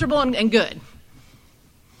feels comfortable and good.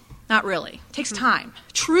 Not really. It takes time.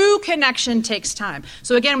 True connection takes time.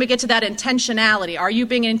 So again, we get to that intentionality. Are you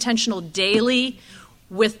being intentional daily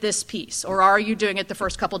with this piece? Or are you doing it the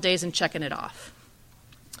first couple days and checking it off?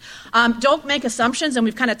 Don't make assumptions, and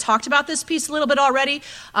we've kind of talked about this piece a little bit already,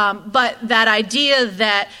 but that idea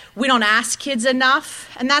that we don't ask kids enough,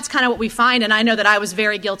 and that's kind of what we find, and I know that I was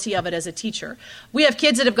very guilty of it as a teacher. We have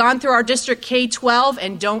kids that have gone through our district K-12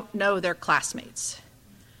 and don't know their classmates,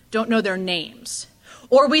 don't know their names.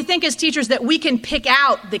 Or we think as teachers that we can pick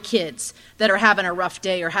out the kids that are having a rough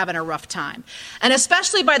day or having a rough time. And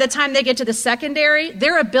especially by the time they get to the secondary,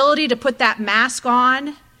 their ability to put that mask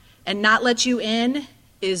on and not let you in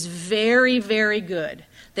is very, very good.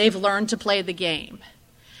 They've learned to play the game.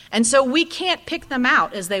 And so we can't pick them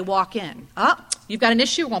out as they walk in. Oh, you've got an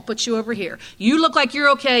issue, we'll put you over here. You look like you're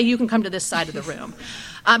okay, you can come to this side of the room.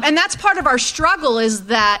 And that's part of our struggle, is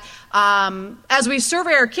that as we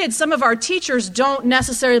survey our kids, some of our teachers don't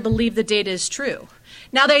necessarily believe the data is true.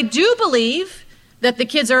 Now, they do believe that the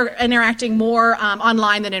kids are interacting more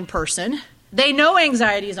online than in person. They know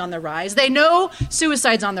anxiety is on the rise. They know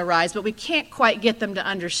suicide's on the rise, but we can't quite get them to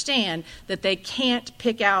understand that they can't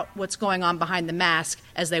pick out what's going on behind the mask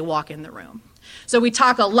as they walk in the room. So we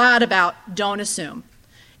talk a lot about don't assume.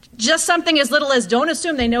 Just something as little as don't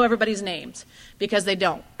assume they know everybody's names, because they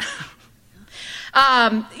don't.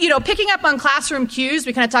 Picking up on classroom cues,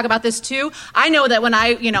 we kind of talk about this too. I know that when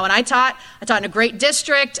I taught in a great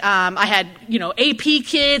district. I had, AP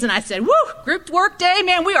kids, and I said, woo, group work day,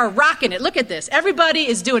 man, we are rocking it. Look at this. Everybody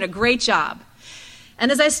is doing a great job.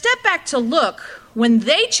 And as I step back to look, when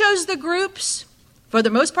they chose the groups, for the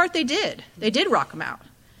most part, they did. They did rock them out.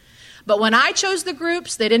 But when I chose the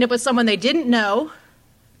groups, they'd end up with someone they didn't know,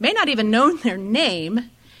 may not even know their name,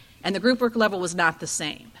 and the group work level was not the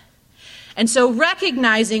same. And so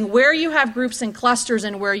recognizing where you have groups and clusters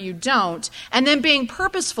and where you don't, and then being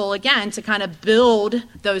purposeful, again, to kind of build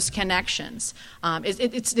those connections.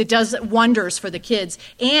 It does wonders for the kids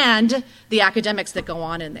and the academics that go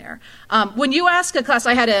on in there. When you ask a class,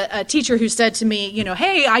 I had a teacher who said to me,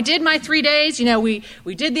 hey, I did my 3 days,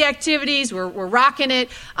 we did the activities, we're rocking it,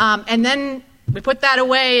 and then we put that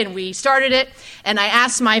away and we started it, and I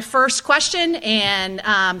asked my first question,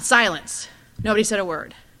 and silence. Nobody said a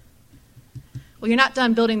word. Well, you're not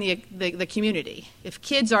done building the community. If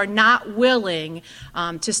kids are not willing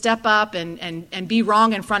to step up and be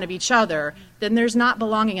wrong in front of each other, then there's not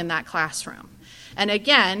belonging in that classroom. And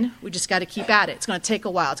again, we just got to keep at it. It's going to take a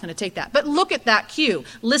while. It's going to take that. But look at that cue.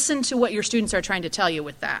 Listen to what your students are trying to tell you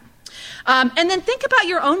with that. And then think about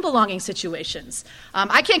your own belonging situations.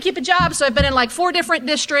 I can't keep a job, so I've been in like 4 different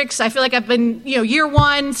districts. I feel like I've been, year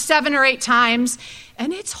 1, 7 or 8 times,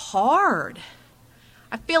 and it's hard.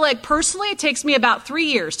 I feel like personally it takes me about 3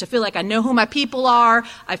 years to feel like I know who my people are,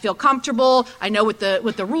 I feel comfortable, I know what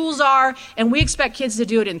the rules are, and we expect kids to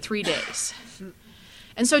do it in 3 days.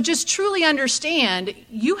 And so just truly understand,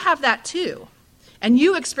 you have that too, and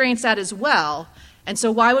you experience that as well, and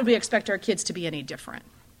so why would we expect our kids to be any different?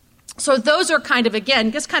 So those are kind of,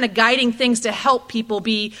 again, just kind of guiding things to help people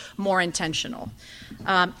be more intentional.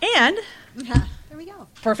 And there we go.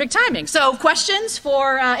 Perfect timing. So questions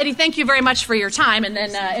for Eddie, thank you very much for your time. And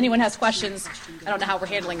then anyone has questions, I don't know how we're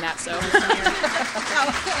handling that. So. We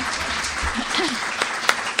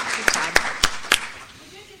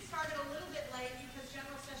did get started a little bit late because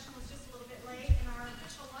general session was just a little bit late, and our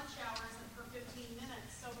official lunch hour isn't for 15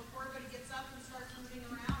 minutes. So before everybody gets up and starts moving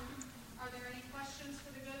around, are there any questions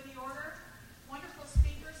for the good of the order? Wonderful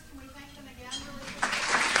speakers. Can we thank them again really quickly?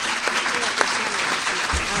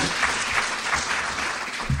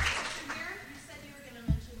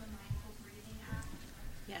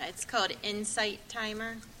 Yeah, it's called Insight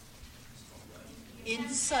Timer.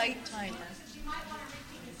 Insight Timer.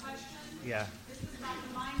 Yeah.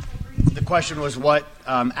 The question was, what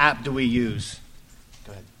app do we use?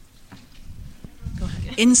 Go ahead. Go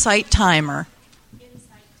ahead. Insight Timer.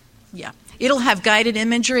 Yeah. It'll have guided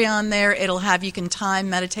imagery on there. It'll have, you can time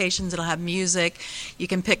meditations. It'll have music. You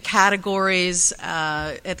can pick categories.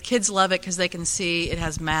 The kids love it because they can see it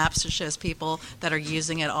has maps. It shows people that are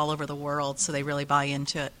using it all over the world, so they really buy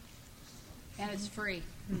into it. And it's free.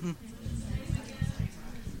 Mm-hmm.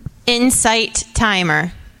 Insight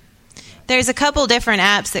Timer. There's a couple different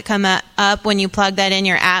apps that come up when you plug that in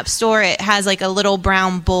your app store. It has like a little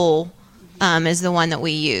brown bull. Is the one that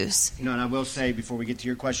we use. And I will say before we get to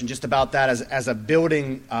your question, just about that, as a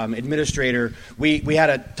building administrator, we had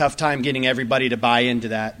a tough time getting everybody to buy into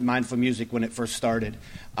that mindful music when it first started.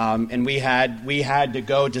 And we had to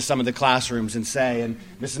go to some of the classrooms and say, and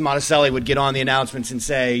Mrs. Monticelli would get on the announcements and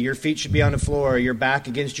say, your feet should be on the floor, your back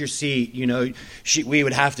against your seat. We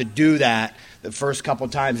would have to do that the first couple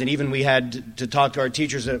of times. And even we had to talk to our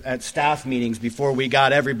teachers at staff meetings before we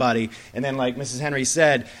got everybody. And then, like Mrs. Henry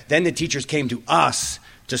said, then the teachers came to us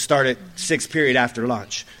to start at 6th period after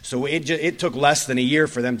lunch. So it took less than a year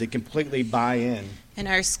for them to completely buy in. And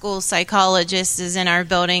our school psychologist is in our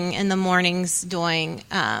building in the mornings doing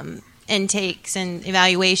intakes and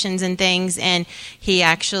evaluations and things, and he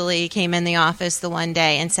actually came in the office the one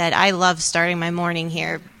day and said, I love starting my morning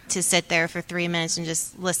here to sit there for 3 minutes and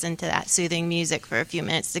just listen to that soothing music for a few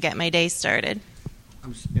minutes to get my day started.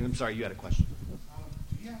 I'm sorry, you had a question.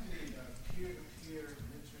 Do you have any peer-to-peer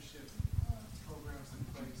mentorship programs in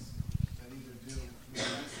place that either deal with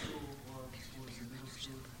high school or towards the middle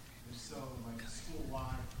school? If so, like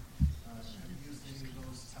school-wide, have you used any of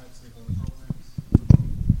those types of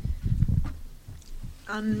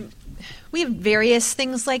programs? We have various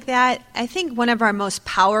things like that. I think one of our most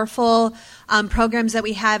powerful programs that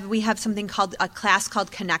we have something called a class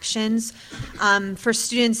called Connections for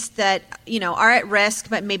students that are at risk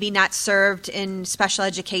but maybe not served in special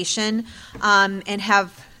education and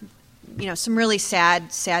have some really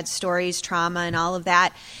sad stories, trauma, and all of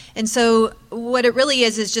that. And so what it really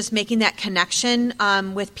is just making that connection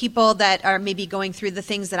with people that are maybe going through the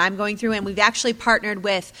things that I'm going through. And we've actually partnered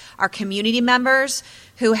with our community members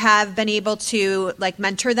who have been able to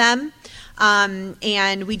mentor them.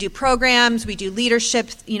 And we do programs, we do leadership,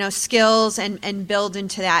 skills and build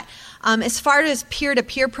into that. As far as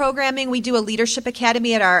peer-to-peer programming, we do a leadership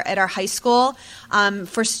academy at our high school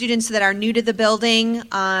for students that are new to the building,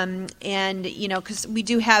 and because we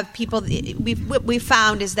do have people. What we've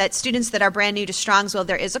found is that students that are brand new to Strongsville,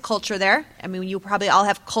 there is a culture there. I mean, you probably all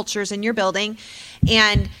have cultures in your building,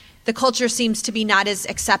 and the culture seems to be not as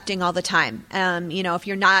accepting all the time. If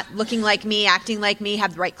you're not looking like me, acting like me,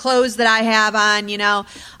 have the right clothes that I have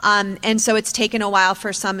on, and so it's taken a while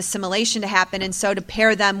for some assimilation to happen. And so to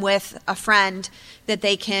pair them with a friend that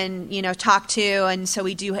they can, talk to, and so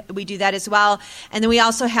we do that as well. And then we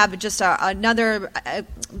also have just another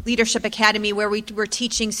leadership academy where we're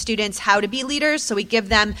teaching students how to be leaders. So we give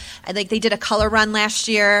them, they did a color run last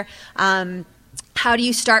year. How do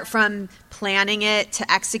you start from planning it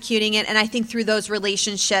to executing it? And I think through those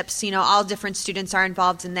relationships, all different students are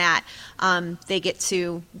involved in that. They get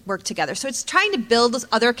to work together. So it's trying to build those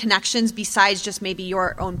other connections besides just maybe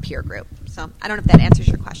your own peer group. So I don't know if that answers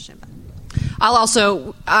your question. But. I'll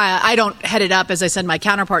also, I don't head it up, as I said, my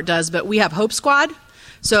counterpart does, but we have Hope Squad.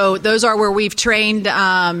 So those are where we've trained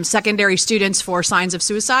secondary students for signs of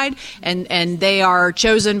suicide, and they are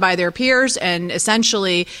chosen by their peers, and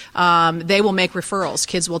essentially they will make referrals.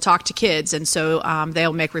 Kids will talk to kids, and so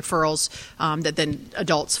they'll make referrals that then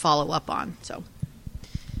adults follow up on. So.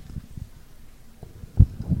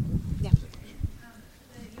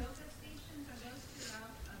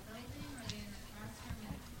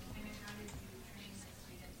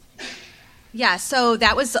 Yeah, so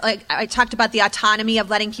that was, like, I talked about the autonomy of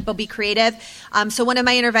letting people be creative. So one of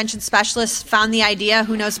my intervention specialists found the idea,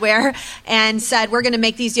 who knows where, and said, we're going to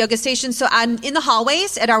make these yoga stations. So in the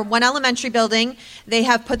hallways at our one elementary building, they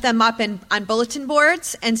have put them up on bulletin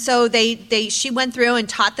boards. And so she went through and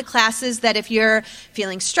taught the classes that if you're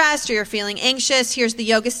feeling stressed or you're feeling anxious, here's the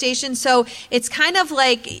yoga station. So it's kind of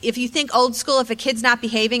like, if you think old school, if a kid's not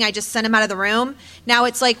behaving, I just send him out of the room. Now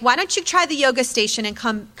it's like, why don't you try the yoga station and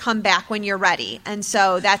come back when you're ready? And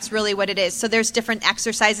so that's really what it is. So there's different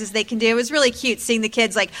exercises they can do. It was really cute seeing the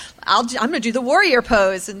kids like, I'm going to do the warrior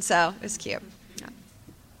pose. And so it was cute. Yeah.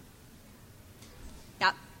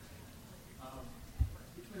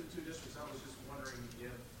 Between the two districts, I was just wondering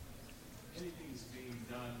if anything's being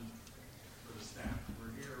done for the staff.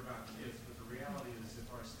 We're here about kids, but the reality is if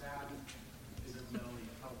our staff isn't mentally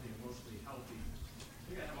healthy, emotionally healthy,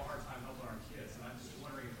 we're going to have a hard time helping our kids. And I'm just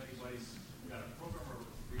wondering if anybody's got a program or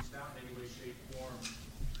reached out in any way, shape, form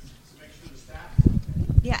to make sure the staff is okay.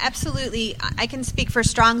 Yeah, absolutely. I can speak for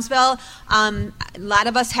Strongsville. A lot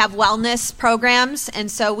of us have wellness programs,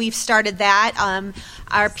 and so we've started that.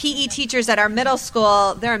 Our PE teachers at our middle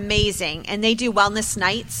school, they're amazing, and they do wellness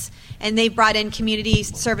nights. And they brought in community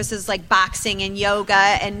services like boxing and yoga,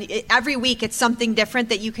 and every week it's something different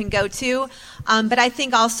that you can go to. But I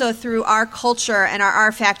think also through our culture and our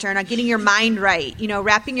R factor and our getting your mind right,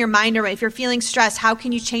 wrapping your mind around, if you're feeling stressed, how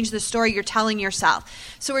can you change the story you're telling yourself?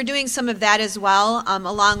 So we're doing some of that as well,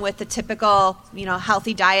 along with the typical,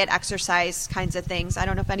 healthy diet, exercise kinds of things. I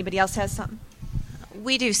don't know if anybody else has something.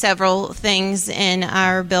 We do several things in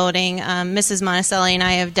our building. Mrs. Monticelli and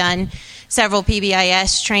I have done several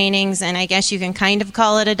PBIS trainings, and I guess you can kind of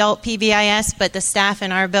call it adult PBIS, but the staff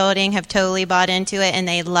in our building have totally bought into it, and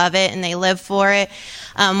they love it, and they live for it.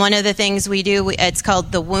 One of the things we do, it's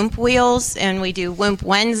called the WOOMP Wheels, and we do WOOMP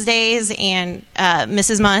Wednesdays, and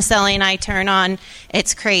Mrs. Monticelli and I turn on,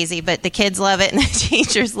 it's crazy, but the kids love it, and the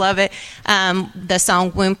teachers love it, the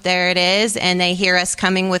song WOOMP, There It Is, and they hear us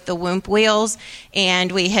coming with the WOOMP Wheels,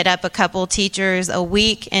 and we hit up a couple teachers a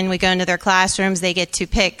week, and we go into their classrooms. They get to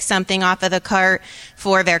pick something off of the cart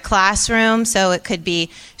for their classroom. So it could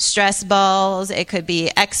be stress balls, it could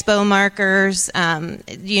be expo markers,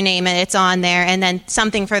 you name it, it's on there. And then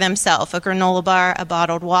something for themselves, a granola bar, a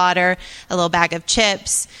bottled water, a little bag of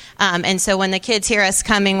chips. And so when the kids hear us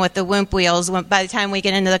coming with the WOOMP Wheels, by the time we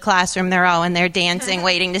get into the classroom, they're all in there dancing,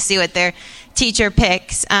 waiting to see what their teacher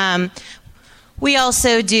picks. We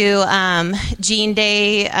also do Gene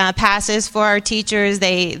Day passes for our teachers.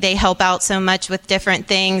 They help out so much with different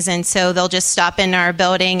things, and so they'll just stop in our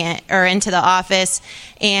building or into the office,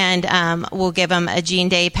 and we'll give them a Gene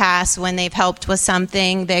Day pass when they've helped with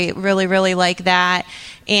something. They really, really like that.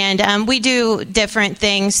 And we do different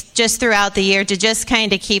things just throughout the year to just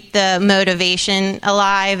kind of keep the motivation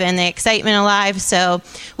alive and the excitement alive. So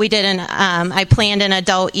we did I planned an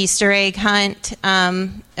adult Easter egg hunt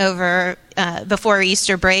over before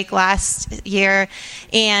Easter break last year,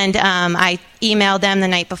 and I emailed them the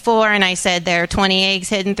night before, and I said there are 20 eggs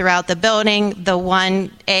hidden throughout the building. The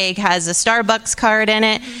one egg has a Starbucks card in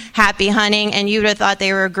it. Happy hunting. And you would have thought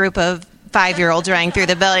they were a group of 5-year-olds running through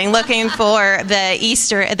the building looking for the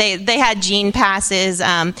Easter. They had Gene passes.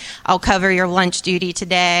 I'll cover your lunch duty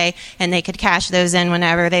today, and they could cash those in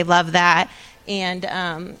whenever. They love that. And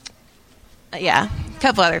a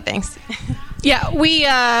couple other things. Yeah,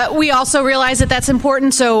 we also realize that that's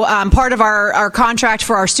important. So part of our contract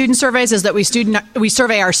for our student surveys is that we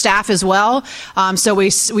survey our staff as well. So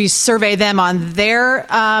we survey them on their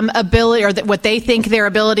ability, or what they think their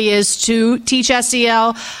ability is to teach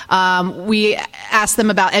SEL. We ask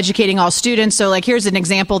them about educating all students. So like here's an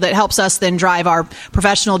example that helps us then drive our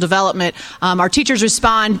professional development. Our teachers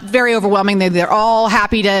respond very overwhelmingly. They're all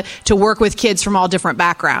happy to work with kids from all different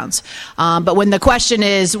backgrounds. But when the question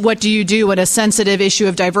is, what do you do when a sensitive issue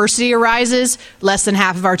of diversity arises, less than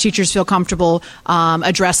half of our teachers feel comfortable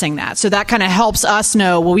addressing that. So that kind of helps us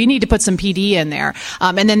know, well, we need to put some PD in there.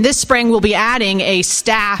 And then this spring, we'll be adding a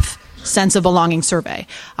staff sense of belonging survey.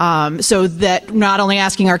 So that not only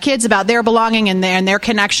asking our kids about their belonging and their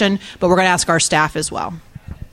connection, but we're going to ask our staff as well.